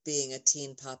being a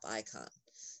teen pop icon.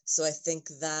 So I think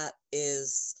that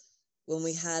is when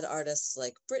we had artists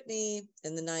like Britney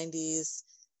in the 90s,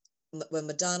 when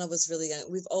Madonna was really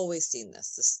young, we've always seen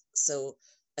this. So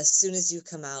as soon as you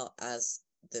come out as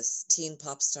this teen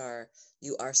pop star,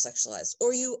 you are sexualized,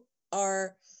 or you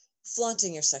are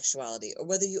flaunting your sexuality, or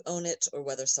whether you own it or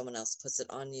whether someone else puts it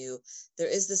on you. There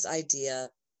is this idea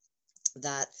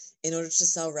that in order to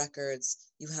sell records,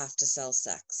 you have to sell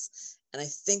sex. And I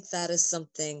think that is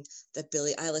something that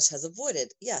Billie Eilish has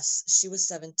avoided. Yes, she was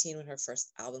 17 when her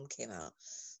first album came out.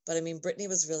 But I mean, Britney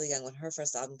was really young when her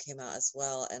first album came out as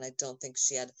well. And I don't think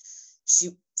she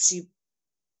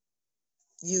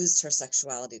used her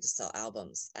sexuality to sell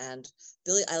albums. And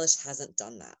Billie Eilish hasn't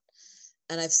done that.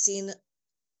 And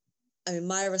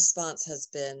my response has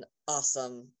been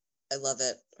awesome. I love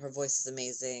it. Her voice is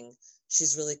amazing.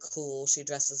 She's really cool. She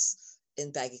dresses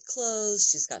in baggy clothes.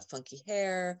 She's got funky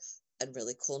hair and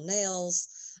really cool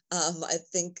nails. I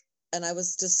think, and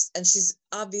she's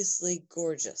obviously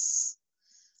gorgeous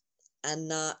and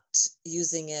not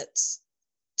using it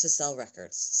to sell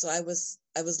records. So I was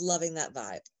loving that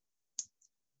vibe.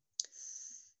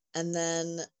 And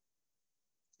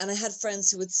I had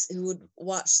friends who would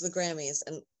watch the Grammys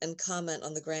and comment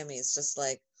on the Grammys, just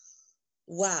like,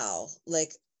 wow,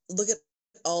 like, look at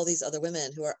all these other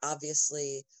women who are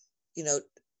obviously, you know,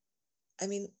 I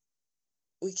mean,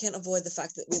 we can't avoid the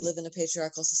fact that we live in a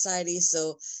patriarchal society.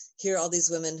 So here are all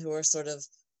these women who are sort of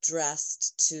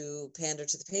dressed to pander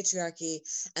to the patriarchy.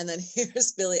 And then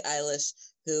here's Billie Eilish,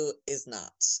 who is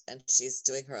not, and she's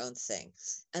doing her own thing.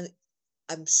 And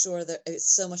I'm sure that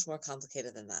it's so much more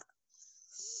complicated than that.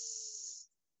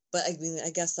 But I mean, I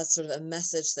guess that's sort of a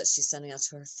message that she's sending out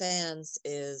to her fans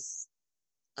is,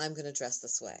 I'm going to dress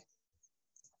this way.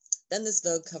 Then this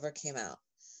Vogue cover came out.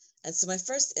 And so my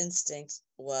first instinct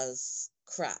was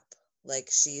crap. Like,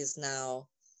 she is now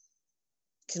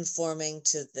conforming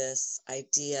to this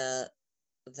idea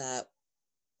that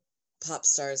pop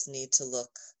stars need to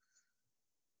look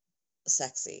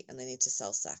sexy and they need to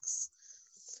sell sex.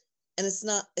 And it's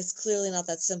clearly not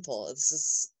that simple.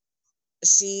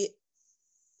 She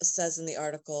says in the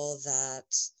article that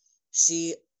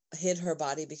she hid her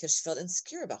body because she felt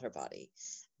insecure about her body.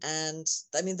 And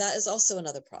I mean, that is also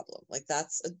another problem. Like, that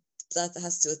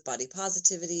has to do with body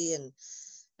positivity, and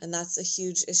that's a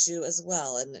huge issue as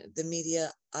well. And the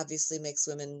media obviously makes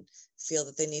women feel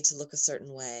that they need to look a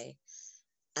certain way.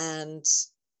 And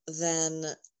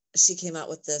then she came out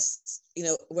with this,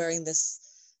 wearing this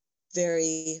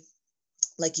very,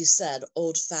 like you said,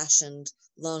 old-fashioned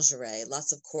lingerie,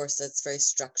 lots of corsets, very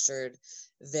structured,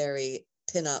 very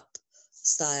pin-up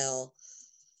style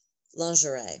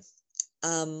lingerie,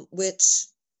 which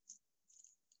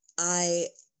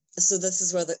so this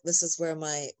is where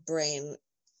my brain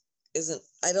isn't.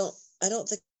 I don't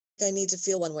think I need to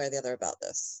feel one way or the other about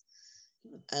this,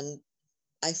 and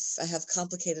I have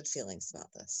complicated feelings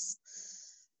about this.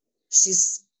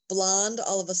 She's blonde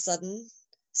all of a sudden.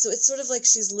 So it's sort of like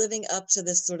she's living up to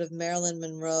this sort of Marilyn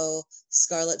Monroe,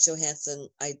 Scarlett Johansson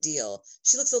ideal.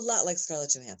 She looks a lot like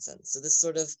Scarlett Johansson. So this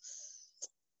sort of,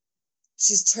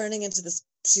 she's turning into this,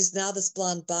 she's now this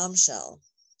blonde bombshell.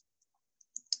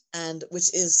 And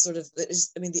which is sort of,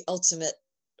 the ultimate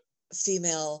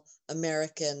female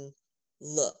American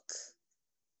look.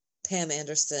 Pam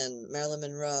Anderson, Marilyn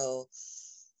Monroe.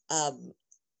 And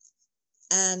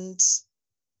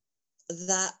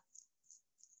that,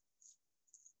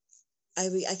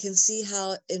 I can see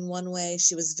how in one way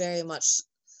she was very much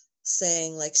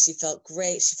saying, like, she felt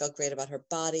great about her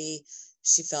body,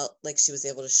 she felt like she was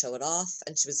able to show it off,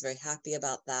 and she was very happy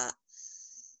about that.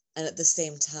 And at the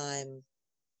same time,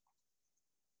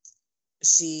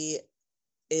 she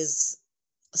is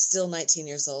still 19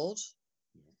 years old,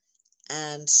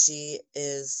 and she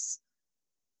is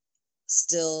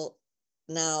still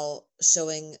now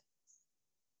showing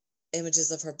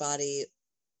images of her body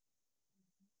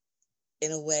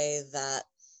in a way that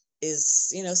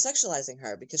is, sexualizing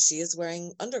her, because she is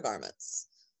wearing undergarments.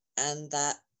 And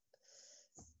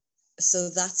so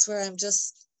that's where I'm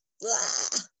just,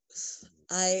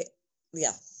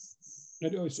 yeah.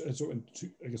 So,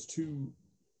 I guess two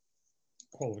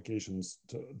qualifications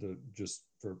just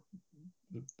for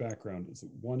the background is,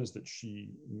 one is that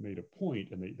she made a point,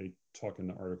 and they talk in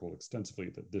the article extensively,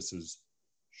 that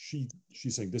she's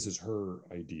saying this is her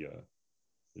idea,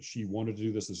 that she wanted to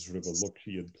do this. This is sort of a look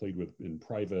she had played with in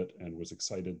private and was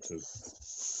excited to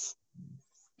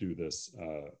do this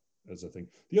as a thing.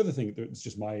 The other thing, it's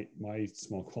just my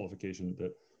small qualification,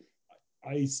 that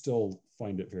I still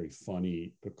find it very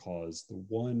funny, because the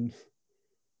one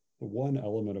the one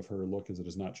element of her look is it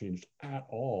has not changed at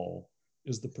all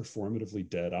is the performatively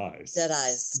dead eyes. Dead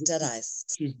eyes.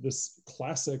 She's this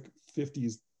classic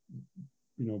 50s,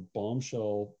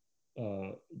 bombshell,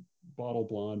 bottle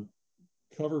blonde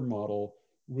cover model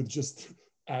with just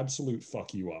absolute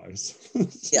fuck you eyes.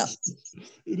 Yeah.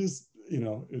 It is,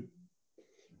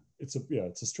 it's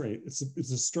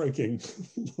a striking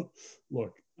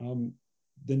look.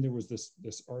 Then there was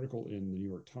this article in the New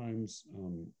York Times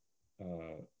on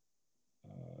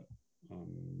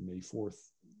May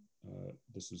 4th.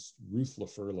 This is Ruth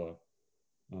Laferla,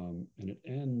 and it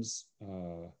ends.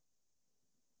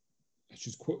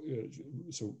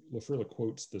 So Laferla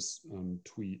quotes this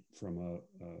tweet from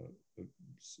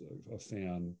a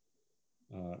fan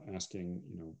asking,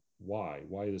 why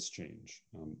this change?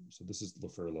 So this is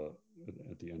Laferla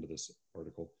at the end of this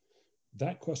article.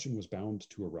 That question was bound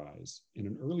to arise. In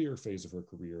an earlier phase of her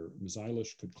career, Ms.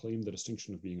 Eilish could claim the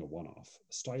distinction of being a one-off.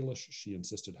 Stylish, she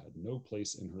insisted, had no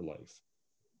place in her life.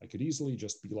 I could easily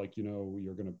just be like,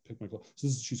 you're going to pick my clothes. So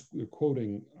she's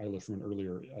quoting Eilish from an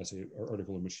earlier essay or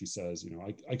article in which she says,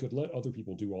 I could let other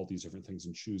people do all these different things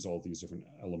and choose all these different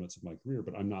elements of my career,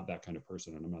 but I'm not that kind of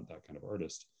person and I'm not that kind of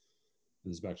artist.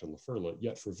 And this is back to Laferla.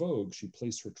 Yet for Vogue, she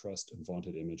placed her trust and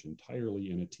vaunted image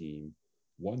entirely in a team,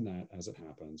 one that, as it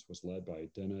happens, was led by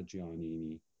Dena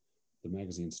Giannini, the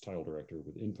magazine's style director,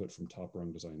 with input from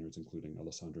top-rung designers, including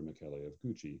Alessandro Michele of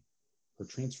Gucci. Her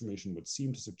transformation would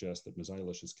seem to suggest that Ms.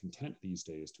 Eilish is content these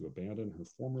days to abandon her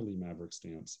formerly maverick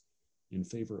stance in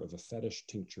favor of a fetish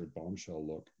tinctured bombshell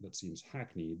look that seemed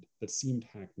hackneyed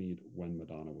when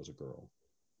Madonna was a girl.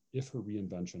 If her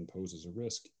reinvention poses a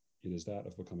risk, it is that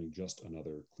of becoming just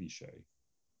another cliche.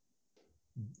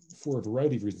 For a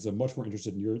variety of reasons, I'm much more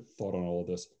interested in your thought on all of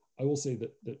this. I will say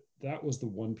that was the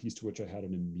one piece to which I had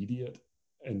an immediate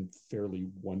and fairly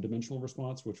one-dimensional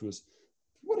response, which was,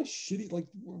 what a shitty,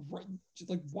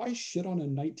 why shit on a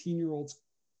 19-year-old's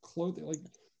clothing? Like,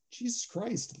 Jesus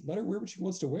Christ, let her wear what she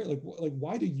wants to wear. Like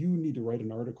why do you need to write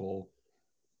an article,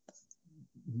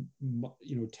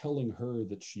 telling her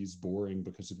that she's boring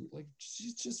because of,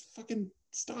 she's just fucking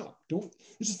stop. It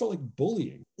just felt like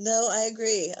bullying. No, I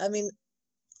agree. I mean,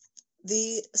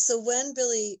 so when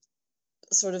Billie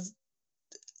sort of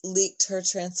leaked her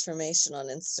transformation on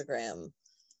Instagram,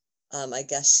 I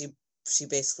guess she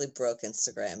basically broke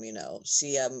Instagram.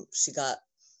 She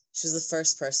was the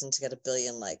first person to get 1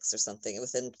 billion likes or something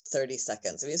within 30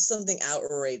 seconds. I mean, it's something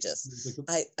outrageous.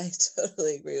 I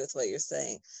totally agree with what you're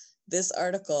saying. This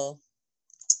article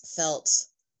felt,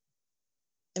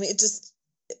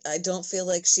 I don't feel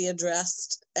like she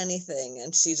addressed anything,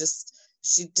 and she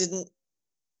didn't.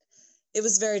 It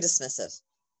was very dismissive.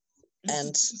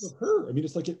 And of her,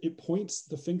 it's like it points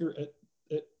the finger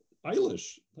at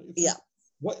Eilish. Yeah.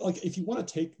 If you want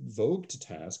to take Vogue to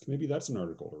task, maybe that's an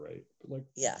article to write. But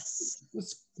yes,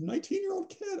 this 19-year-old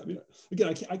kid. Again,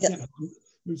 I can't.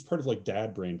 It's part of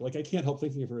dad brain. But I can't help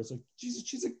thinking of her as Jesus.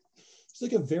 She's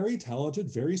like a very talented,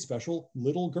 very special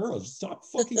little girl. Just stop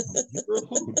fucking leave her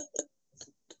alone.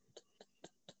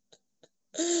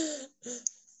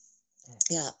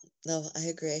 Yeah, no, I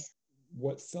agree.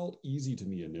 What felt easy to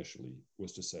me initially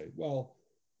was to say, well,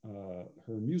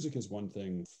 her music is one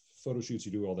thing, photo shoots,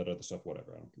 you do all that other stuff,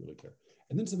 whatever, I don't really care.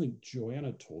 And then something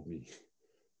Joanna told me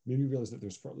made me realize that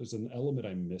there's an element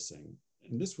I'm missing.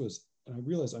 And I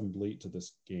realize I'm late to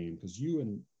this game because you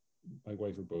and my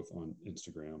wife are both on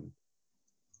Instagram.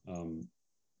 And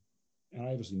I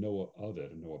obviously know of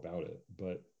it and know about it,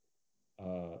 but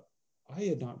I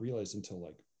had not realized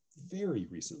until very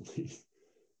recently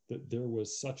that there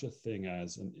was such a thing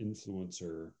as an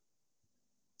influencer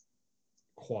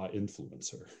qua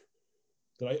influencer.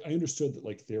 That I understood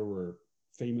that there were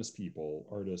famous people,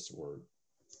 artists or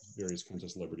various kinds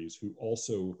of celebrities who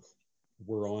also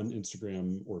were on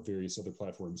Instagram or various other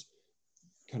platforms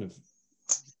kind of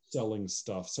selling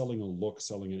stuff, selling a look,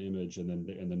 selling an image, and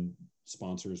then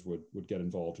sponsors would get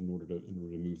involved in order to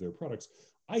move their products.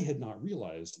 I had not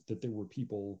realized that there were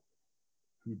people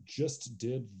who just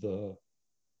did the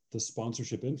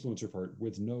sponsorship influencer part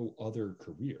with no other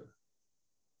career.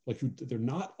 They're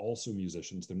not also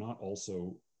musicians, they're not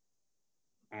also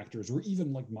actors or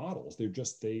even models. Their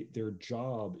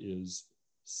job is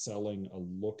selling a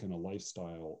look and a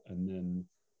lifestyle, and then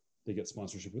they get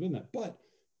sponsorship within that. But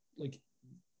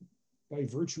by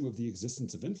virtue of the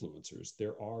existence of influencers,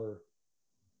 there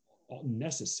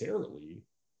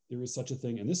is such a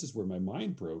thing, and this is where my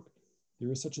mind broke, there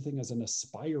is such a thing as an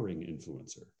aspiring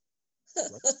influencer.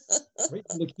 Right?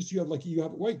 Because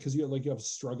you have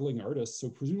struggling artists, so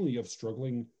presumably you have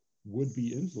struggling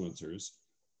would-be influencers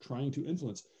trying to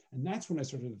influence. And that's when I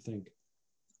started to think,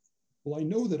 well, I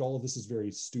know that all of this is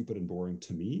very stupid and boring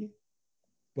to me,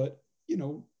 but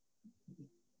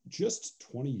just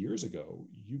 20 years ago,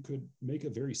 you could make a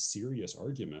very serious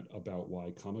argument about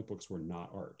why comic books were not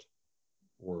art,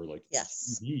 or like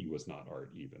Yes. TV was not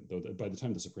art, even though by the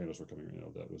time The Sopranos were coming,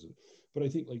 that was it. But I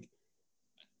think like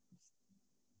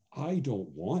I don't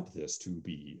want this to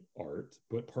be art,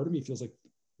 but part of me feels like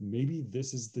maybe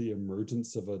this is the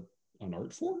emergence of an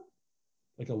art form,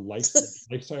 like a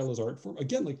lifestyle as art form.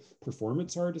 Again, like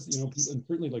performance art is, people, and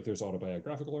certainly like there's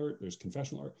autobiographical art, there's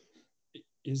confessional art.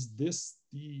 Is this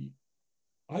the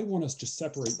I want us to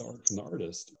separate the art from the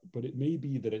artist, but it may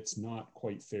be that it's not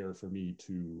quite fair for me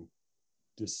to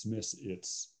dismiss it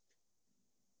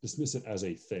as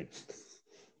a thing.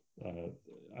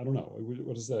 I don't know.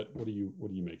 What is that? What do you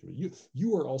make of it?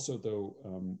 You are also, though.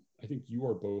 I think you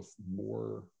are both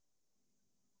more.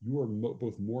 You are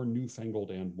both more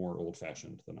newfangled and more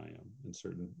old-fashioned than I am in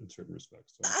certain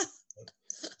respects.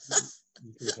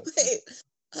 So, Wait,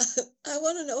 I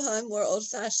want to know how I'm more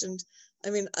old-fashioned. I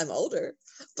mean, I'm older,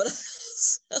 but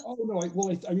oh no, I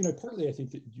mean, I think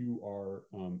that you are.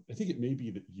 I think it may be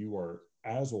that you are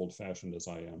as old-fashioned as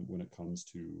I am when it comes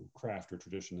to craft or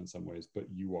tradition in some ways, but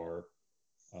you are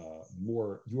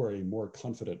more. You are a more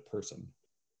confident person.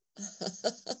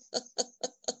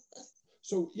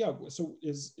 So yeah, so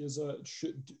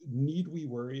need we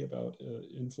worry about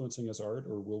influencing as art,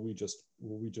 or will we just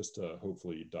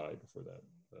hopefully die before that?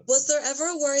 Was there ever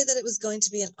a worry that it was going to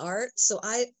be an art? So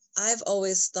I've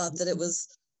always thought that it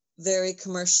was very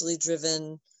commercially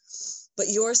driven, but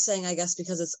you're saying, I guess,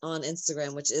 because it's on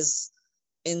Instagram, which is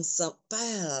in some,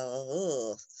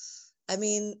 I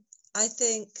mean, I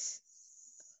think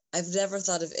I've never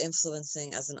thought of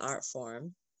influencing as an art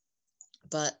form,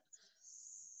 but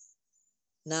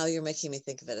now you're making me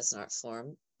think of it as an art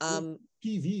form.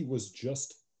 TV was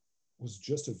just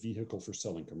a vehicle for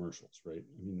selling commercials, right?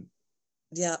 I mean,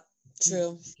 yeah,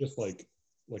 true. Just like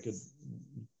an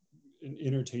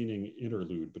entertaining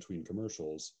interlude between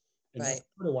commercials, and right. That's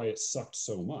part of why it sucked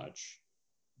so much,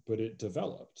 but it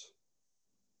developed.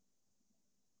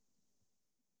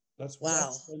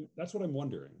 Wow. That's what I'm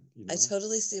wondering. I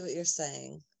totally see what you're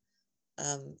saying,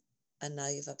 and now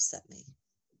you've upset me.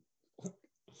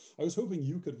 I was hoping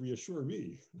you could reassure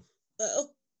me.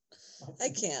 Well, I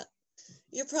can't.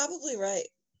 You're probably right.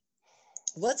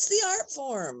 What's the art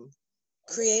form?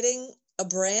 Creating a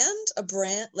brand? A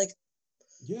brand like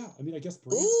yeah, I mean, I guess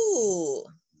brand. Ooh.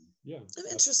 Yeah. I'm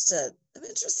interested.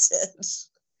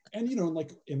 And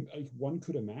like one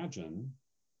could imagine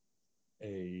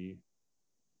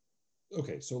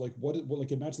so like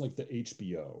like imagine like the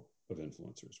HBO of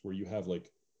influencers, where you have a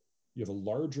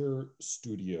larger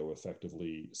studio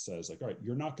effectively says like, all right,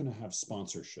 you're not going to have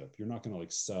sponsorship, you're not going to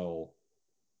like sell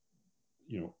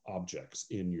objects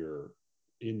in your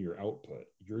output,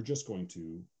 you're just going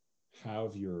to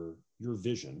have your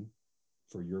vision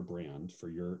for your brand, for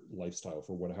your lifestyle,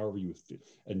 for however you feel,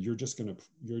 and you're just going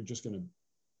to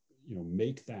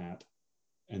make that,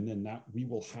 and then that we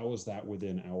will house that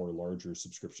within our larger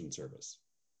subscription service,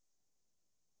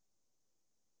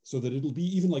 so that it'll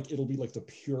be like the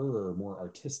purer, more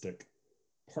artistic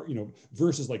part,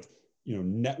 versus like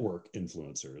network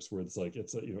influencers, where it's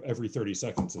every 30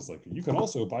 seconds is like, you can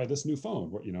also buy this new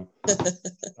phone,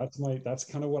 that's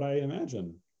kind of what I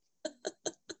imagine.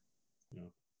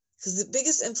 Because the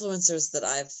biggest influencers that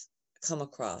I've come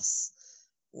across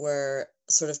were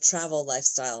sort of travel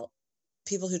lifestyle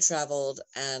people who traveled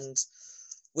and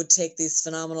would take these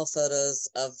phenomenal photos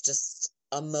of just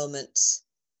a moment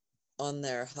on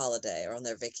their holiday or on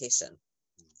their vacation.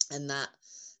 And I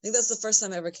think that's the first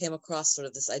time I ever came across sort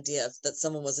of this idea of that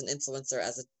someone was an influencer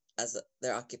as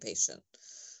their occupation.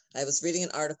 I was reading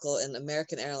an article in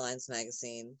American Airlines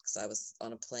magazine because I was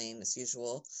on a plane as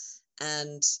usual,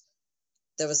 and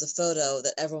there was a photo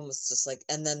that everyone was just like,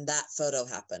 and then that photo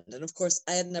happened. And of course,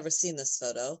 I had never seen this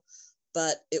photo,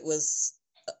 but it was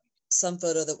some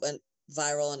photo that went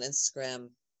viral on Instagram.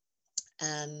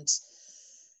 And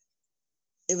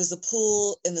it was a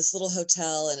pool in this little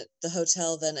hotel, and the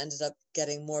hotel then ended up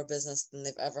getting more business than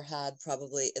they've ever had,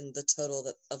 probably in the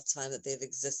total of time that they've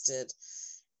existed.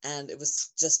 And it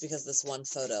was just because of this one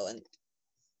photo.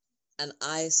 And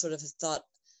I sort of thought,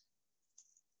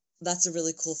 that's a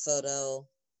really cool photo.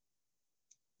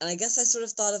 And I guess I sort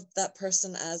of thought of that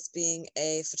person as being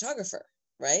a photographer,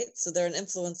 right? So they're an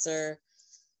influencer.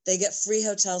 They get free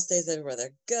hotel stays everywhere they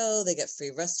go. They get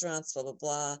free restaurants, blah, blah,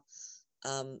 blah.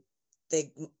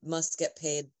 They must get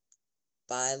paid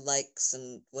by likes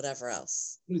and whatever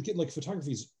else. Like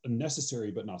photography is a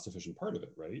necessary but not sufficient part of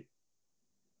it, right?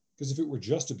 Because if it were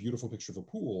just a beautiful picture of a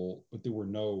pool, but there were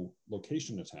no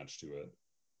location attached to it,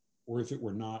 or if it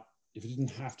were not, if it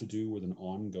didn't have to do with an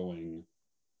ongoing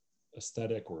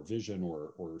aesthetic or vision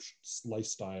or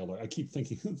lifestyle. Or I keep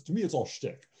thinking, to me, it's all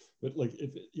shtick. But like,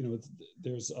 if you know,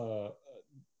 there's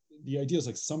the idea is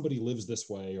like somebody lives this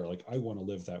way, or like I want to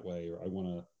live that way, or I want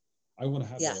to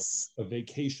have Yes. a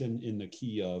vacation in the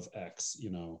key of X.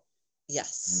 You know,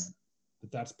 Yes.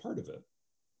 that's part of it.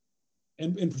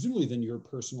 And presumably then your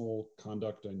personal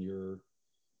conduct and your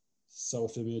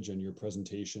self-image and your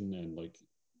presentation and like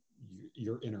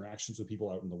your interactions with people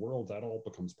out in the world, that all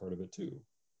becomes part of it too.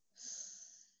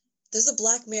 There's a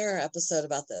Black Mirror episode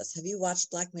about this. Have you watched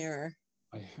Black Mirror?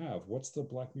 I have. What's the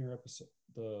Black Mirror episode?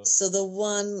 So the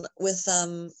one with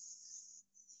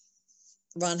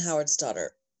Ron Howard's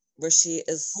daughter, where she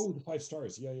is, Oh, the 5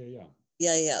 stars. Yeah, yeah,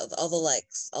 yeah. yeah, all the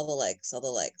likes, all the likes, all the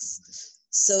likes.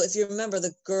 So if you remember,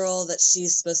 the girl that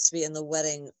she's supposed to be in the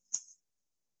wedding,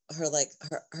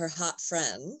 her hot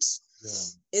friend, Yeah.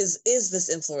 is this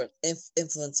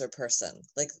influencer person,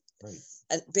 like, Right.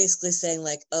 and basically saying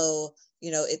like, oh,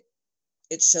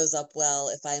 it shows up well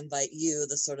if I invite you,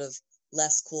 the sort of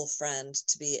less cool friend,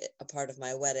 to be a part of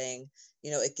my wedding.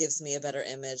 It gives me a better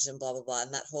image and blah blah blah.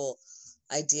 And that whole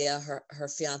idea, her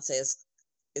fiance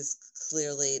is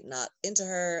clearly not into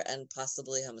her and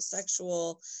possibly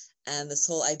homosexual, and this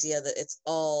whole idea that it's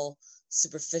all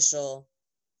superficial.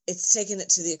 It's taken it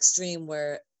to the extreme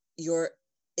where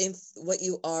what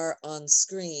you are on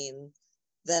screen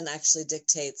then actually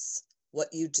dictates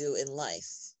what you do in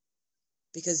life,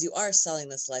 because you are selling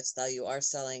this lifestyle, you are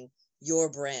selling your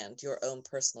brand, your own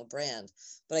personal brand.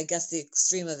 But I guess the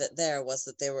extreme of it there was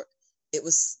that it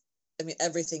was, I mean,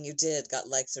 everything you did got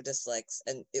likes or dislikes,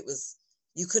 and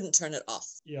you couldn't turn it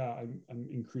off. Yeah, I'm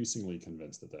increasingly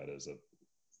convinced that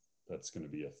that's going to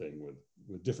be a thing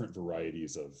with different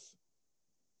varieties of.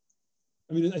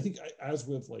 I mean, I think as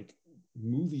with like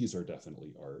movies are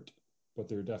definitely art, but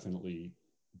they're definitely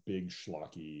big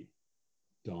schlocky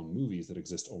dumb movies that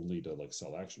exist only to like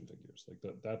sell action figures. Like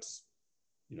that's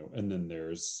and then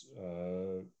there's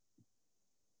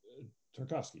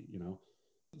Tarkovsky,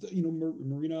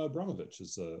 Marina Abramovich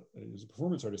is a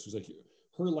performance artist who's like,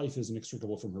 her life is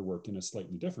inextricable from her work in a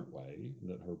slightly different way,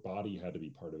 that her body had to be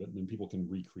part of it, and then people can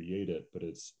recreate it, but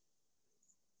it's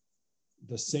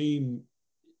the same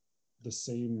the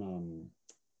same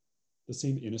the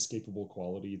same inescapable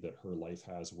quality that her life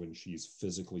has when she's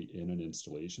physically in an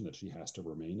installation that she has to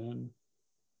remain in.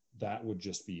 That would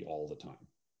just be all the time.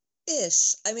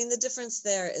 Ish. I mean, the difference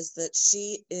there is that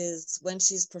when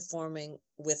she's performing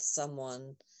with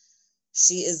someone,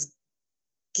 she is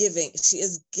giving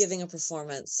a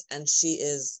performance, and she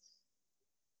is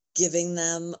giving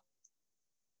them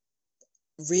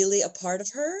really a part of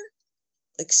her.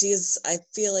 Like, I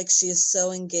feel like she is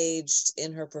so engaged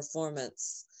in her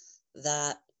performance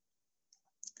that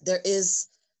there is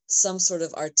some sort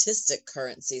of artistic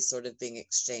currency sort of being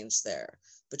exchanged there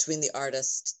between the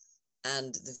artist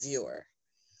and the viewer.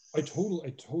 I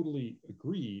totally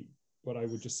agree, but I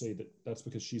would just say that that's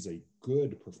because she's a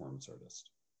good performance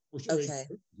artist. Okay.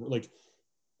 Like,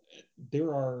 there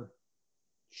are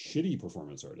shitty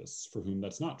performance artists for whom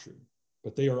that's not true,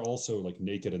 but they are also like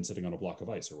naked and sitting on a block of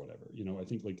ice or whatever. I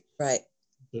think like Right.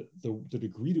 the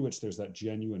degree to which there's that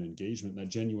genuine engagement,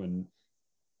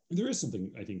 there is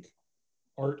something, I think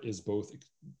art is both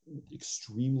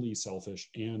extremely selfish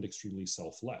and extremely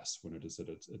selfless when it is at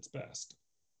its best.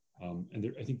 I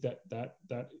think that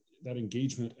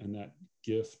engagement and that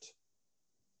gift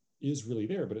is really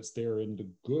there, but it's there in the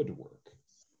good work.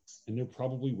 And there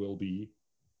probably will be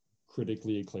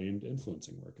critically acclaimed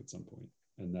influencing work at some point.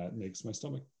 And that makes my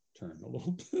stomach turn a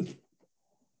little bit.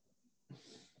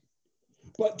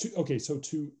 But to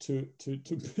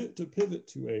pivot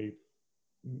to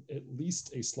at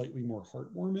least a slightly more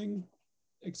heartwarming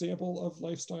example of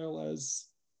lifestyle as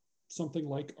something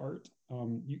like art.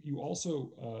 You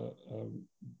also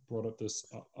brought up this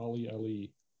Ali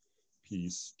Ellie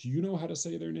piece. Do you know how to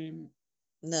say their name?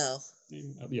 No.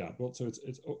 Yeah. Well, so it's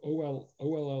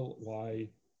Ollyeeley,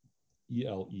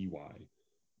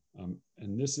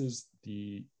 and this is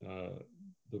the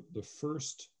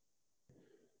first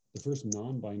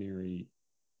non-binary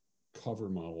cover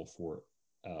model for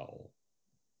Elle,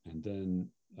 and then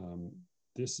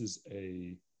this is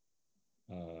a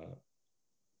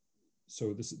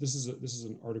so this is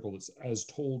an article that's as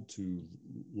told to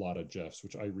Lotta Jeffs,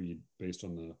 which I read based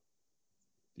on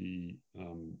the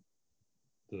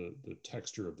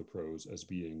texture of the prose as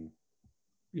being,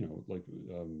 like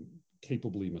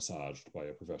capably massaged by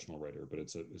a professional writer, but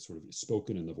it's sort of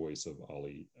spoken in the voice of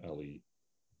Ali Ellie,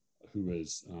 who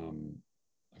is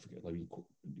I forget,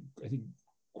 I think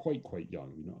quite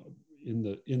young, in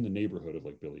the neighborhood of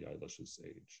like Billie Eilish's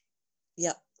age.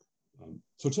 Yep.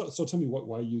 So tell me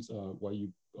why you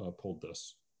pulled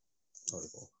this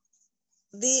article.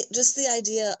 Just the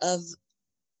idea of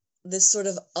this sort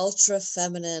of ultra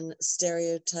feminine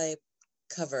stereotype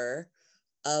cover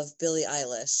of Billie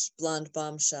Eilish, Blonde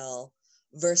Bombshell,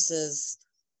 versus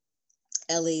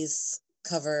Ellie's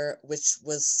cover, which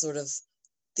was sort of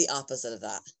the opposite of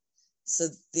that. So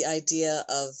the idea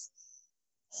of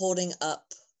holding up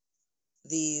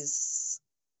these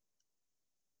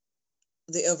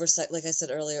like I said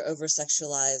earlier, over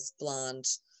sexualized blonde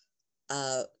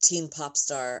teen pop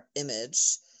star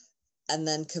image, and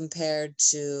then compared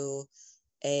to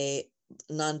a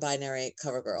non-binary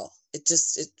cover girl. It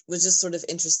was just sort of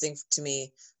interesting to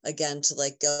me, again, to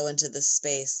like go into this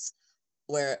space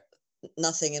where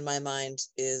nothing in my mind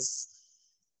is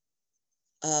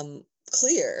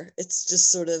clear. It's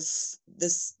just sort of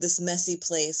this messy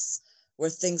place where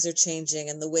things are changing,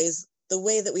 and the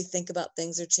way that we think about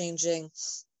things are changing.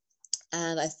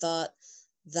 And I thought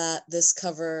that this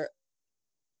cover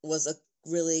was a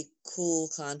really cool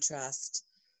contrast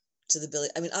to the Billie.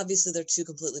 I mean, obviously they're two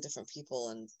completely different people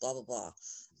and blah blah blah.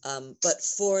 But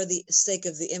for the sake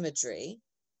of the imagery,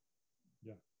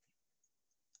 yeah,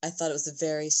 I thought it was a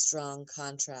very strong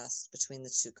contrast between the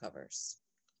two covers.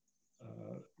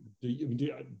 Do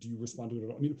you respond to it at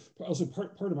all? I mean, also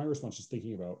part of my response, just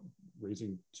thinking about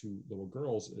raising two little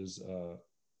girls, is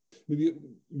maybe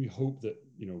we hope that,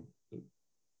 you know,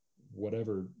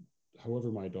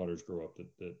 however my daughters grow up,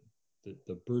 that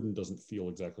the burden doesn't feel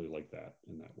exactly like that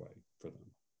in that way for them.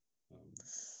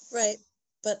 Right.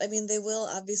 But I mean, they will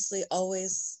obviously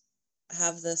always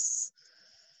have this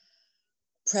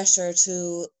pressure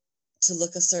to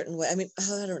look a certain way. I mean,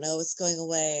 I don't know, it's going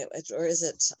away, or is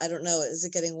it? I don't know. Is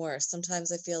it getting worse?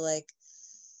 Sometimes I feel like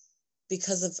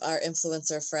because of our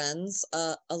influencer friends,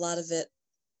 a lot of it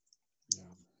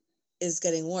is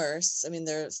getting worse. I mean,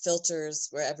 there are filters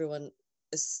where everyone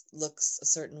looks a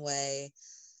certain way,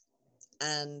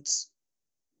 and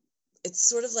it's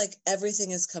sort of like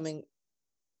everything is coming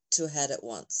to a head at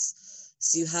once.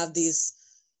 So you have these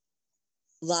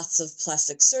lots of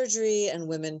plastic surgery and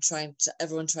everyone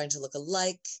trying to look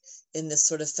alike in this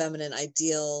sort of feminine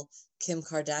ideal. Kim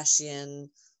Kardashian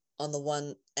on the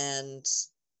one end,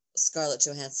 Scarlett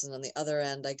Johansson on the other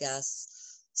end, I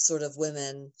guess, sort of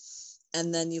women.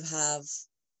 And then you have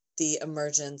the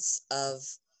emergence of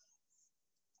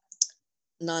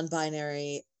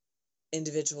non-binary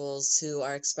individuals who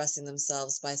are expressing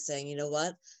themselves by saying, you know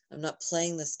what, I'm not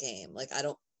playing this game. Like, I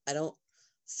don't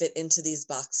fit into these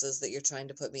boxes that you're trying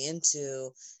to put me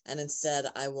into, and instead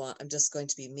I'm just going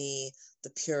to be me,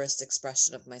 the purest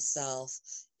expression of myself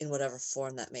in whatever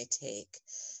form that may take.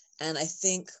 And I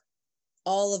think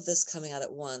all of this coming out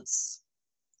at once,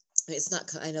 I mean,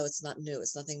 I know it's not new,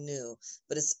 it's nothing new,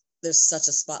 but there's such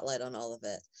a spotlight on all of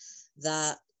it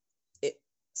that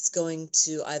it's going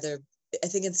to either, I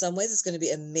think in some ways it's going to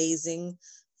be amazing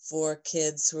for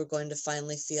kids who are going to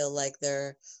finally feel like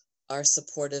there are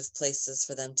supportive places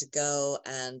for them to go,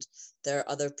 and there are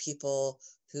other people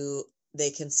who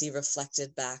they can see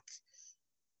reflected back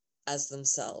as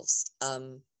themselves.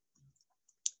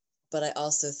 But I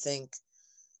also think,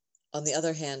 on the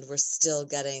other hand, we're still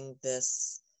getting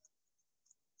this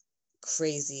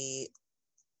crazy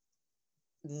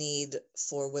need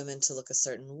for women to look a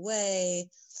certain way.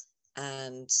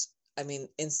 And I mean,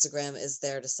 Instagram is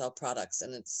there to sell products,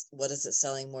 and what is it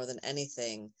selling more than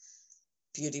anything?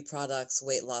 Beauty products,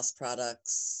 weight loss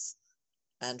products,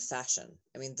 and fashion.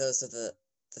 I mean, those are the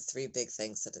three big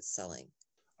things that it's selling.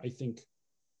 I think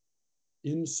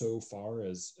insofar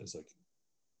as like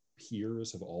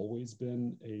peers have always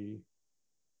been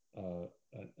an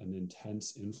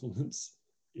intense influence,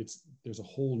 there's a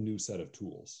whole new set of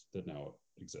tools that now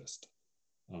exist.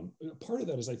 Part of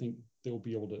that is, I think they'll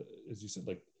be able to, as you said,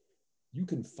 like, you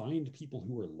can find people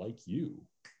who are like you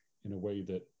in a way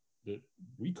that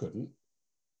we couldn't.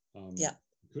 Yeah.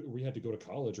 We had to go to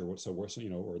college or you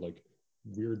know, or like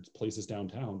weird places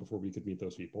downtown before we could meet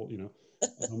those people, you know.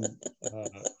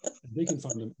 They can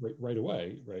find them right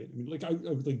away, right? I mean, like I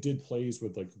like did plays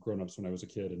with like grown-ups when I was a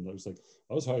kid, and I was like,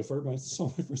 that was how I saw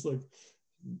my first like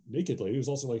naked lady. It was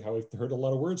also like how I heard a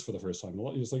lot of words for the first time. It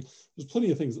was like there's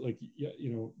plenty of things that, like, yeah,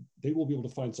 you know, they will be able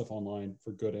to find stuff online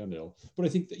for good and ill. But I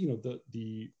think that, you know,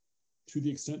 the to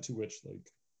the extent to which like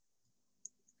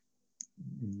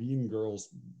mean girls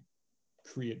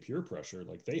create peer pressure,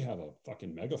 like they have a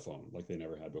fucking megaphone like they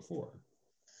never had before.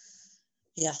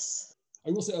 Yes. I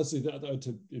will say, that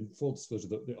to, in full disclosure,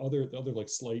 the other like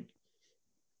slight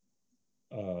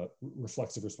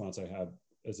reflexive response I had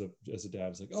as a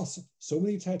dad is like, oh, so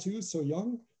many tattoos so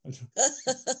young. You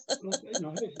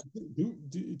know, hey,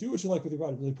 do what you like with your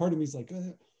body. But like, part of me is like,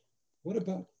 what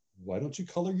about, why don't you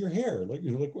color your hair? Like,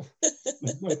 like what?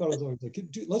 My thought was always like,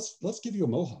 dude, let's give you a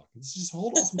mohawk. Let's just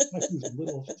hold off some seconds, a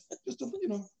little, just a,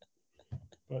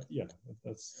 But yeah,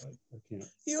 that's I can't.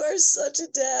 You are such a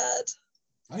dad.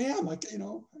 I am like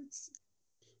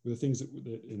the things that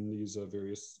in these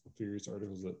various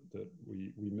articles that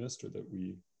we missed, or that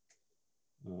we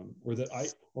or that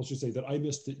I'll just say that I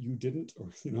missed that you didn't,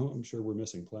 or I'm sure we're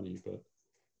missing plenty, but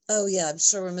oh yeah, I'm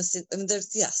sure we're missing. I mean,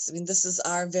 this is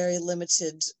our very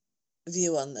limited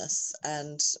view on this,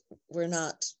 and we're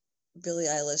not Billie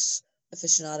Eilish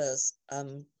aficionados.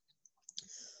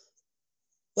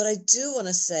 What I do want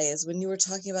to say is, when you were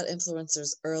talking about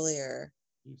influencers earlier,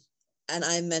 yes. And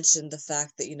I mentioned the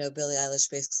fact that, Billie Eilish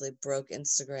basically broke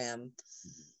Instagram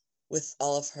with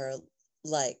all of her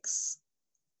likes,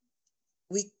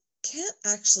 we can't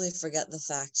actually forget the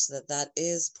fact that that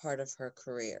is part of her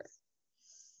career.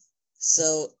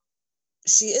 So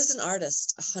she is an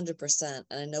artist 100%,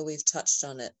 and I know we've touched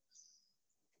on it,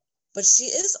 but she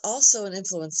is also an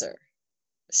influencer.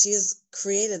 She has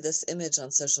created this image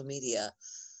on social media,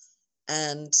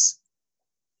 and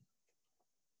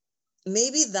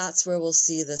maybe that's where we'll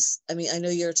see this. I mean, I know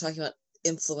you're talking about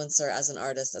influencer as an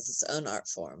artist, as its own art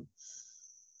form,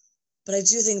 but I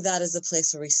do think that is a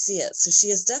place where we see it. So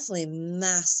she has definitely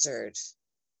mastered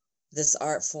this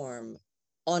art form,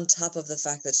 on top of the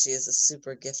fact that she is a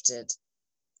super gifted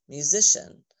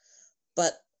musician.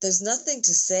 But there's nothing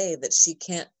to say that she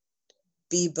can't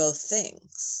be both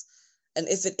things. And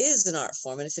if it is an art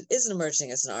form, and if it is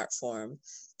emerging as an art form,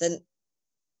 then,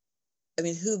 I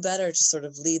mean, who better to sort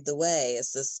of lead the way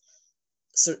as this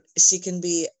she can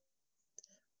be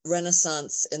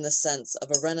Renaissance in the sense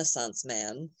of a Renaissance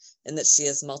man, in that she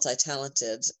is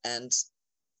multi-talented and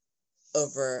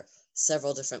over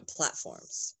several different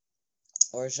platforms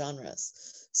or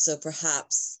genres. So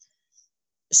perhaps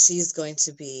she's going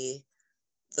to be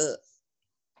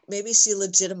maybe she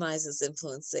legitimizes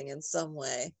influencing in some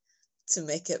way to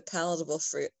make it palatable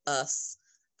for us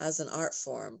as an art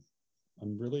form.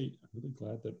 I'm really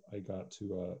glad that I got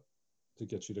to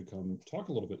get you to come talk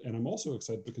a little bit, and I'm also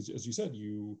excited because, as you said,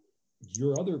 your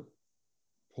other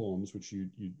poems, which you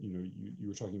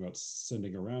were talking about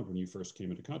sending around when you first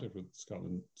came into contact with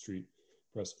Scotland Street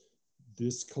Press.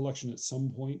 This collection at some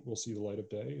point will see the light of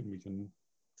day, and we can.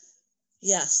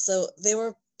 Yes, so they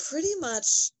were pretty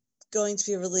much going to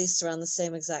be released around the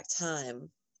same exact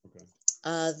time. Okay.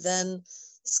 Then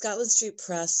Scotland Street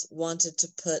Press wanted to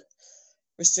put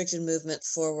Restricted Movement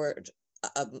forward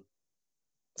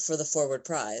for the Forward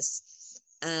Prize,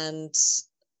 and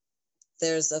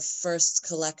there's a first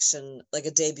collection, like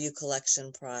a debut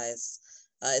collection prize.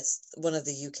 It's one of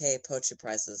the UK poetry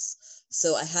prizes.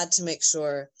 So I had to make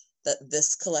sure that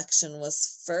this collection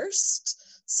was first.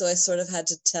 So I sort of had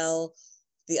to tell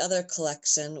the other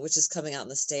collection, which is coming out in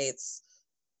the States,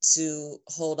 to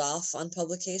hold off on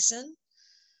publication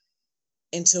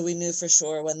until we knew for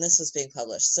sure when this was being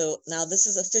published. So now this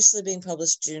is officially being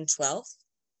published June 12th.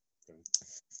 Okay.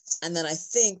 And then I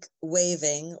think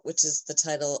Waving, which is the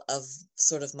title of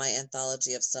sort of my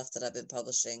anthology of stuff that I've been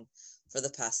publishing for the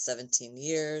past 17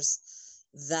 years,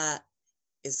 that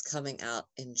is coming out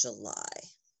in July.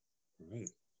 All right.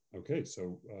 Okay,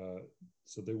 so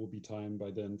there will be time by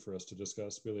then for us to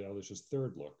discuss Billie Eilish's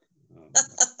third look.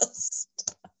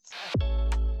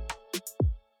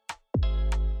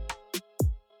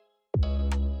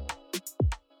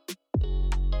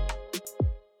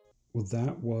 Well,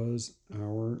 that was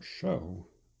our show.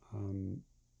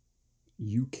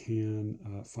 You can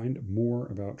find more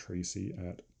about Tracy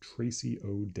at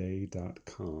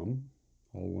tracyodea.com,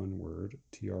 all one word,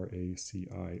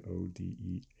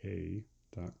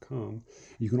 TRACIODEA.com.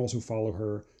 You can also follow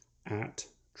her at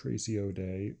Tracy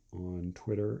O'Day on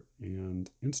Twitter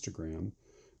and Instagram.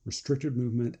 Restricted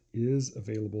Movement is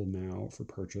available now for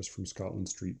purchase from Scotland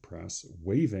Street Press.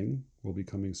 Waving will be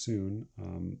coming soon.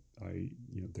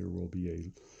 There will be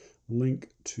a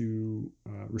link to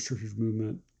Restricted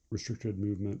Movement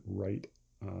right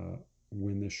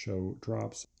when this show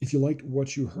drops. If you liked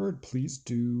what you heard, please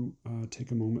do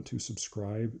take a moment to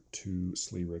subscribe to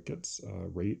Slee Ricketts,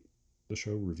 rate the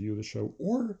show, review the show,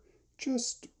 or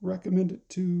just recommend it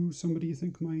to somebody you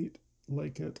think might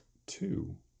like it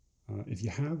too. If you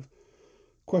have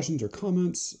questions or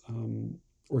comments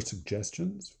or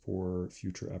suggestions for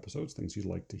future episodes, things you'd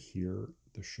like to hear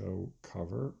the show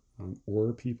cover,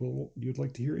 or people you'd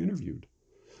like to hear interviewed.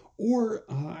 Or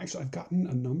actually, I've gotten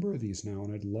a number of these now,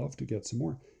 and I'd love to get some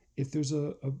more. If there's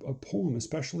a poem,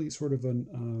 especially sort of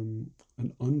an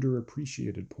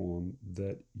underappreciated poem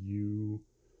that you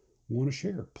want to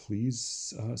share,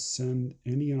 please send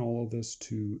any and all of this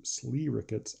to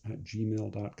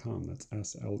sleerickets@gmail.com. That's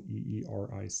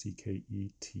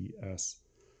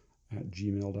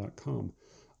sleerickets@gmail.com.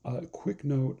 Quick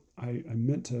note, I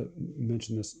meant to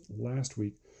mention this last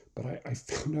week, but I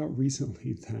found out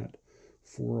recently that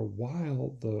for a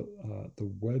while the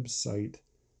website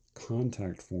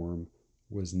contact form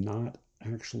was not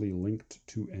actually linked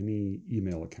to any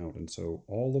email account, and so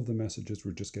all of the messages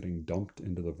were just getting dumped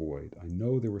into the void. I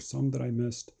know there were some that I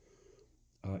missed.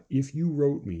 If you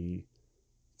wrote me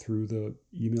through the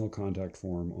email contact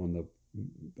form on the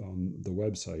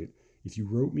website, if you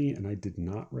wrote me and I did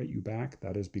not write you back,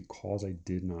 that is because I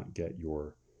did not get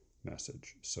your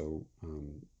message. So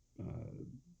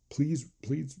please,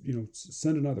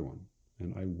 send another one,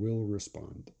 and I will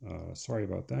respond. Sorry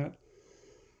about that.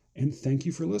 And thank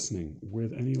you for listening.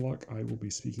 With any luck, I will be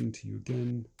speaking to you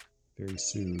again very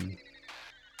soon.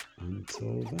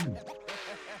 Until then.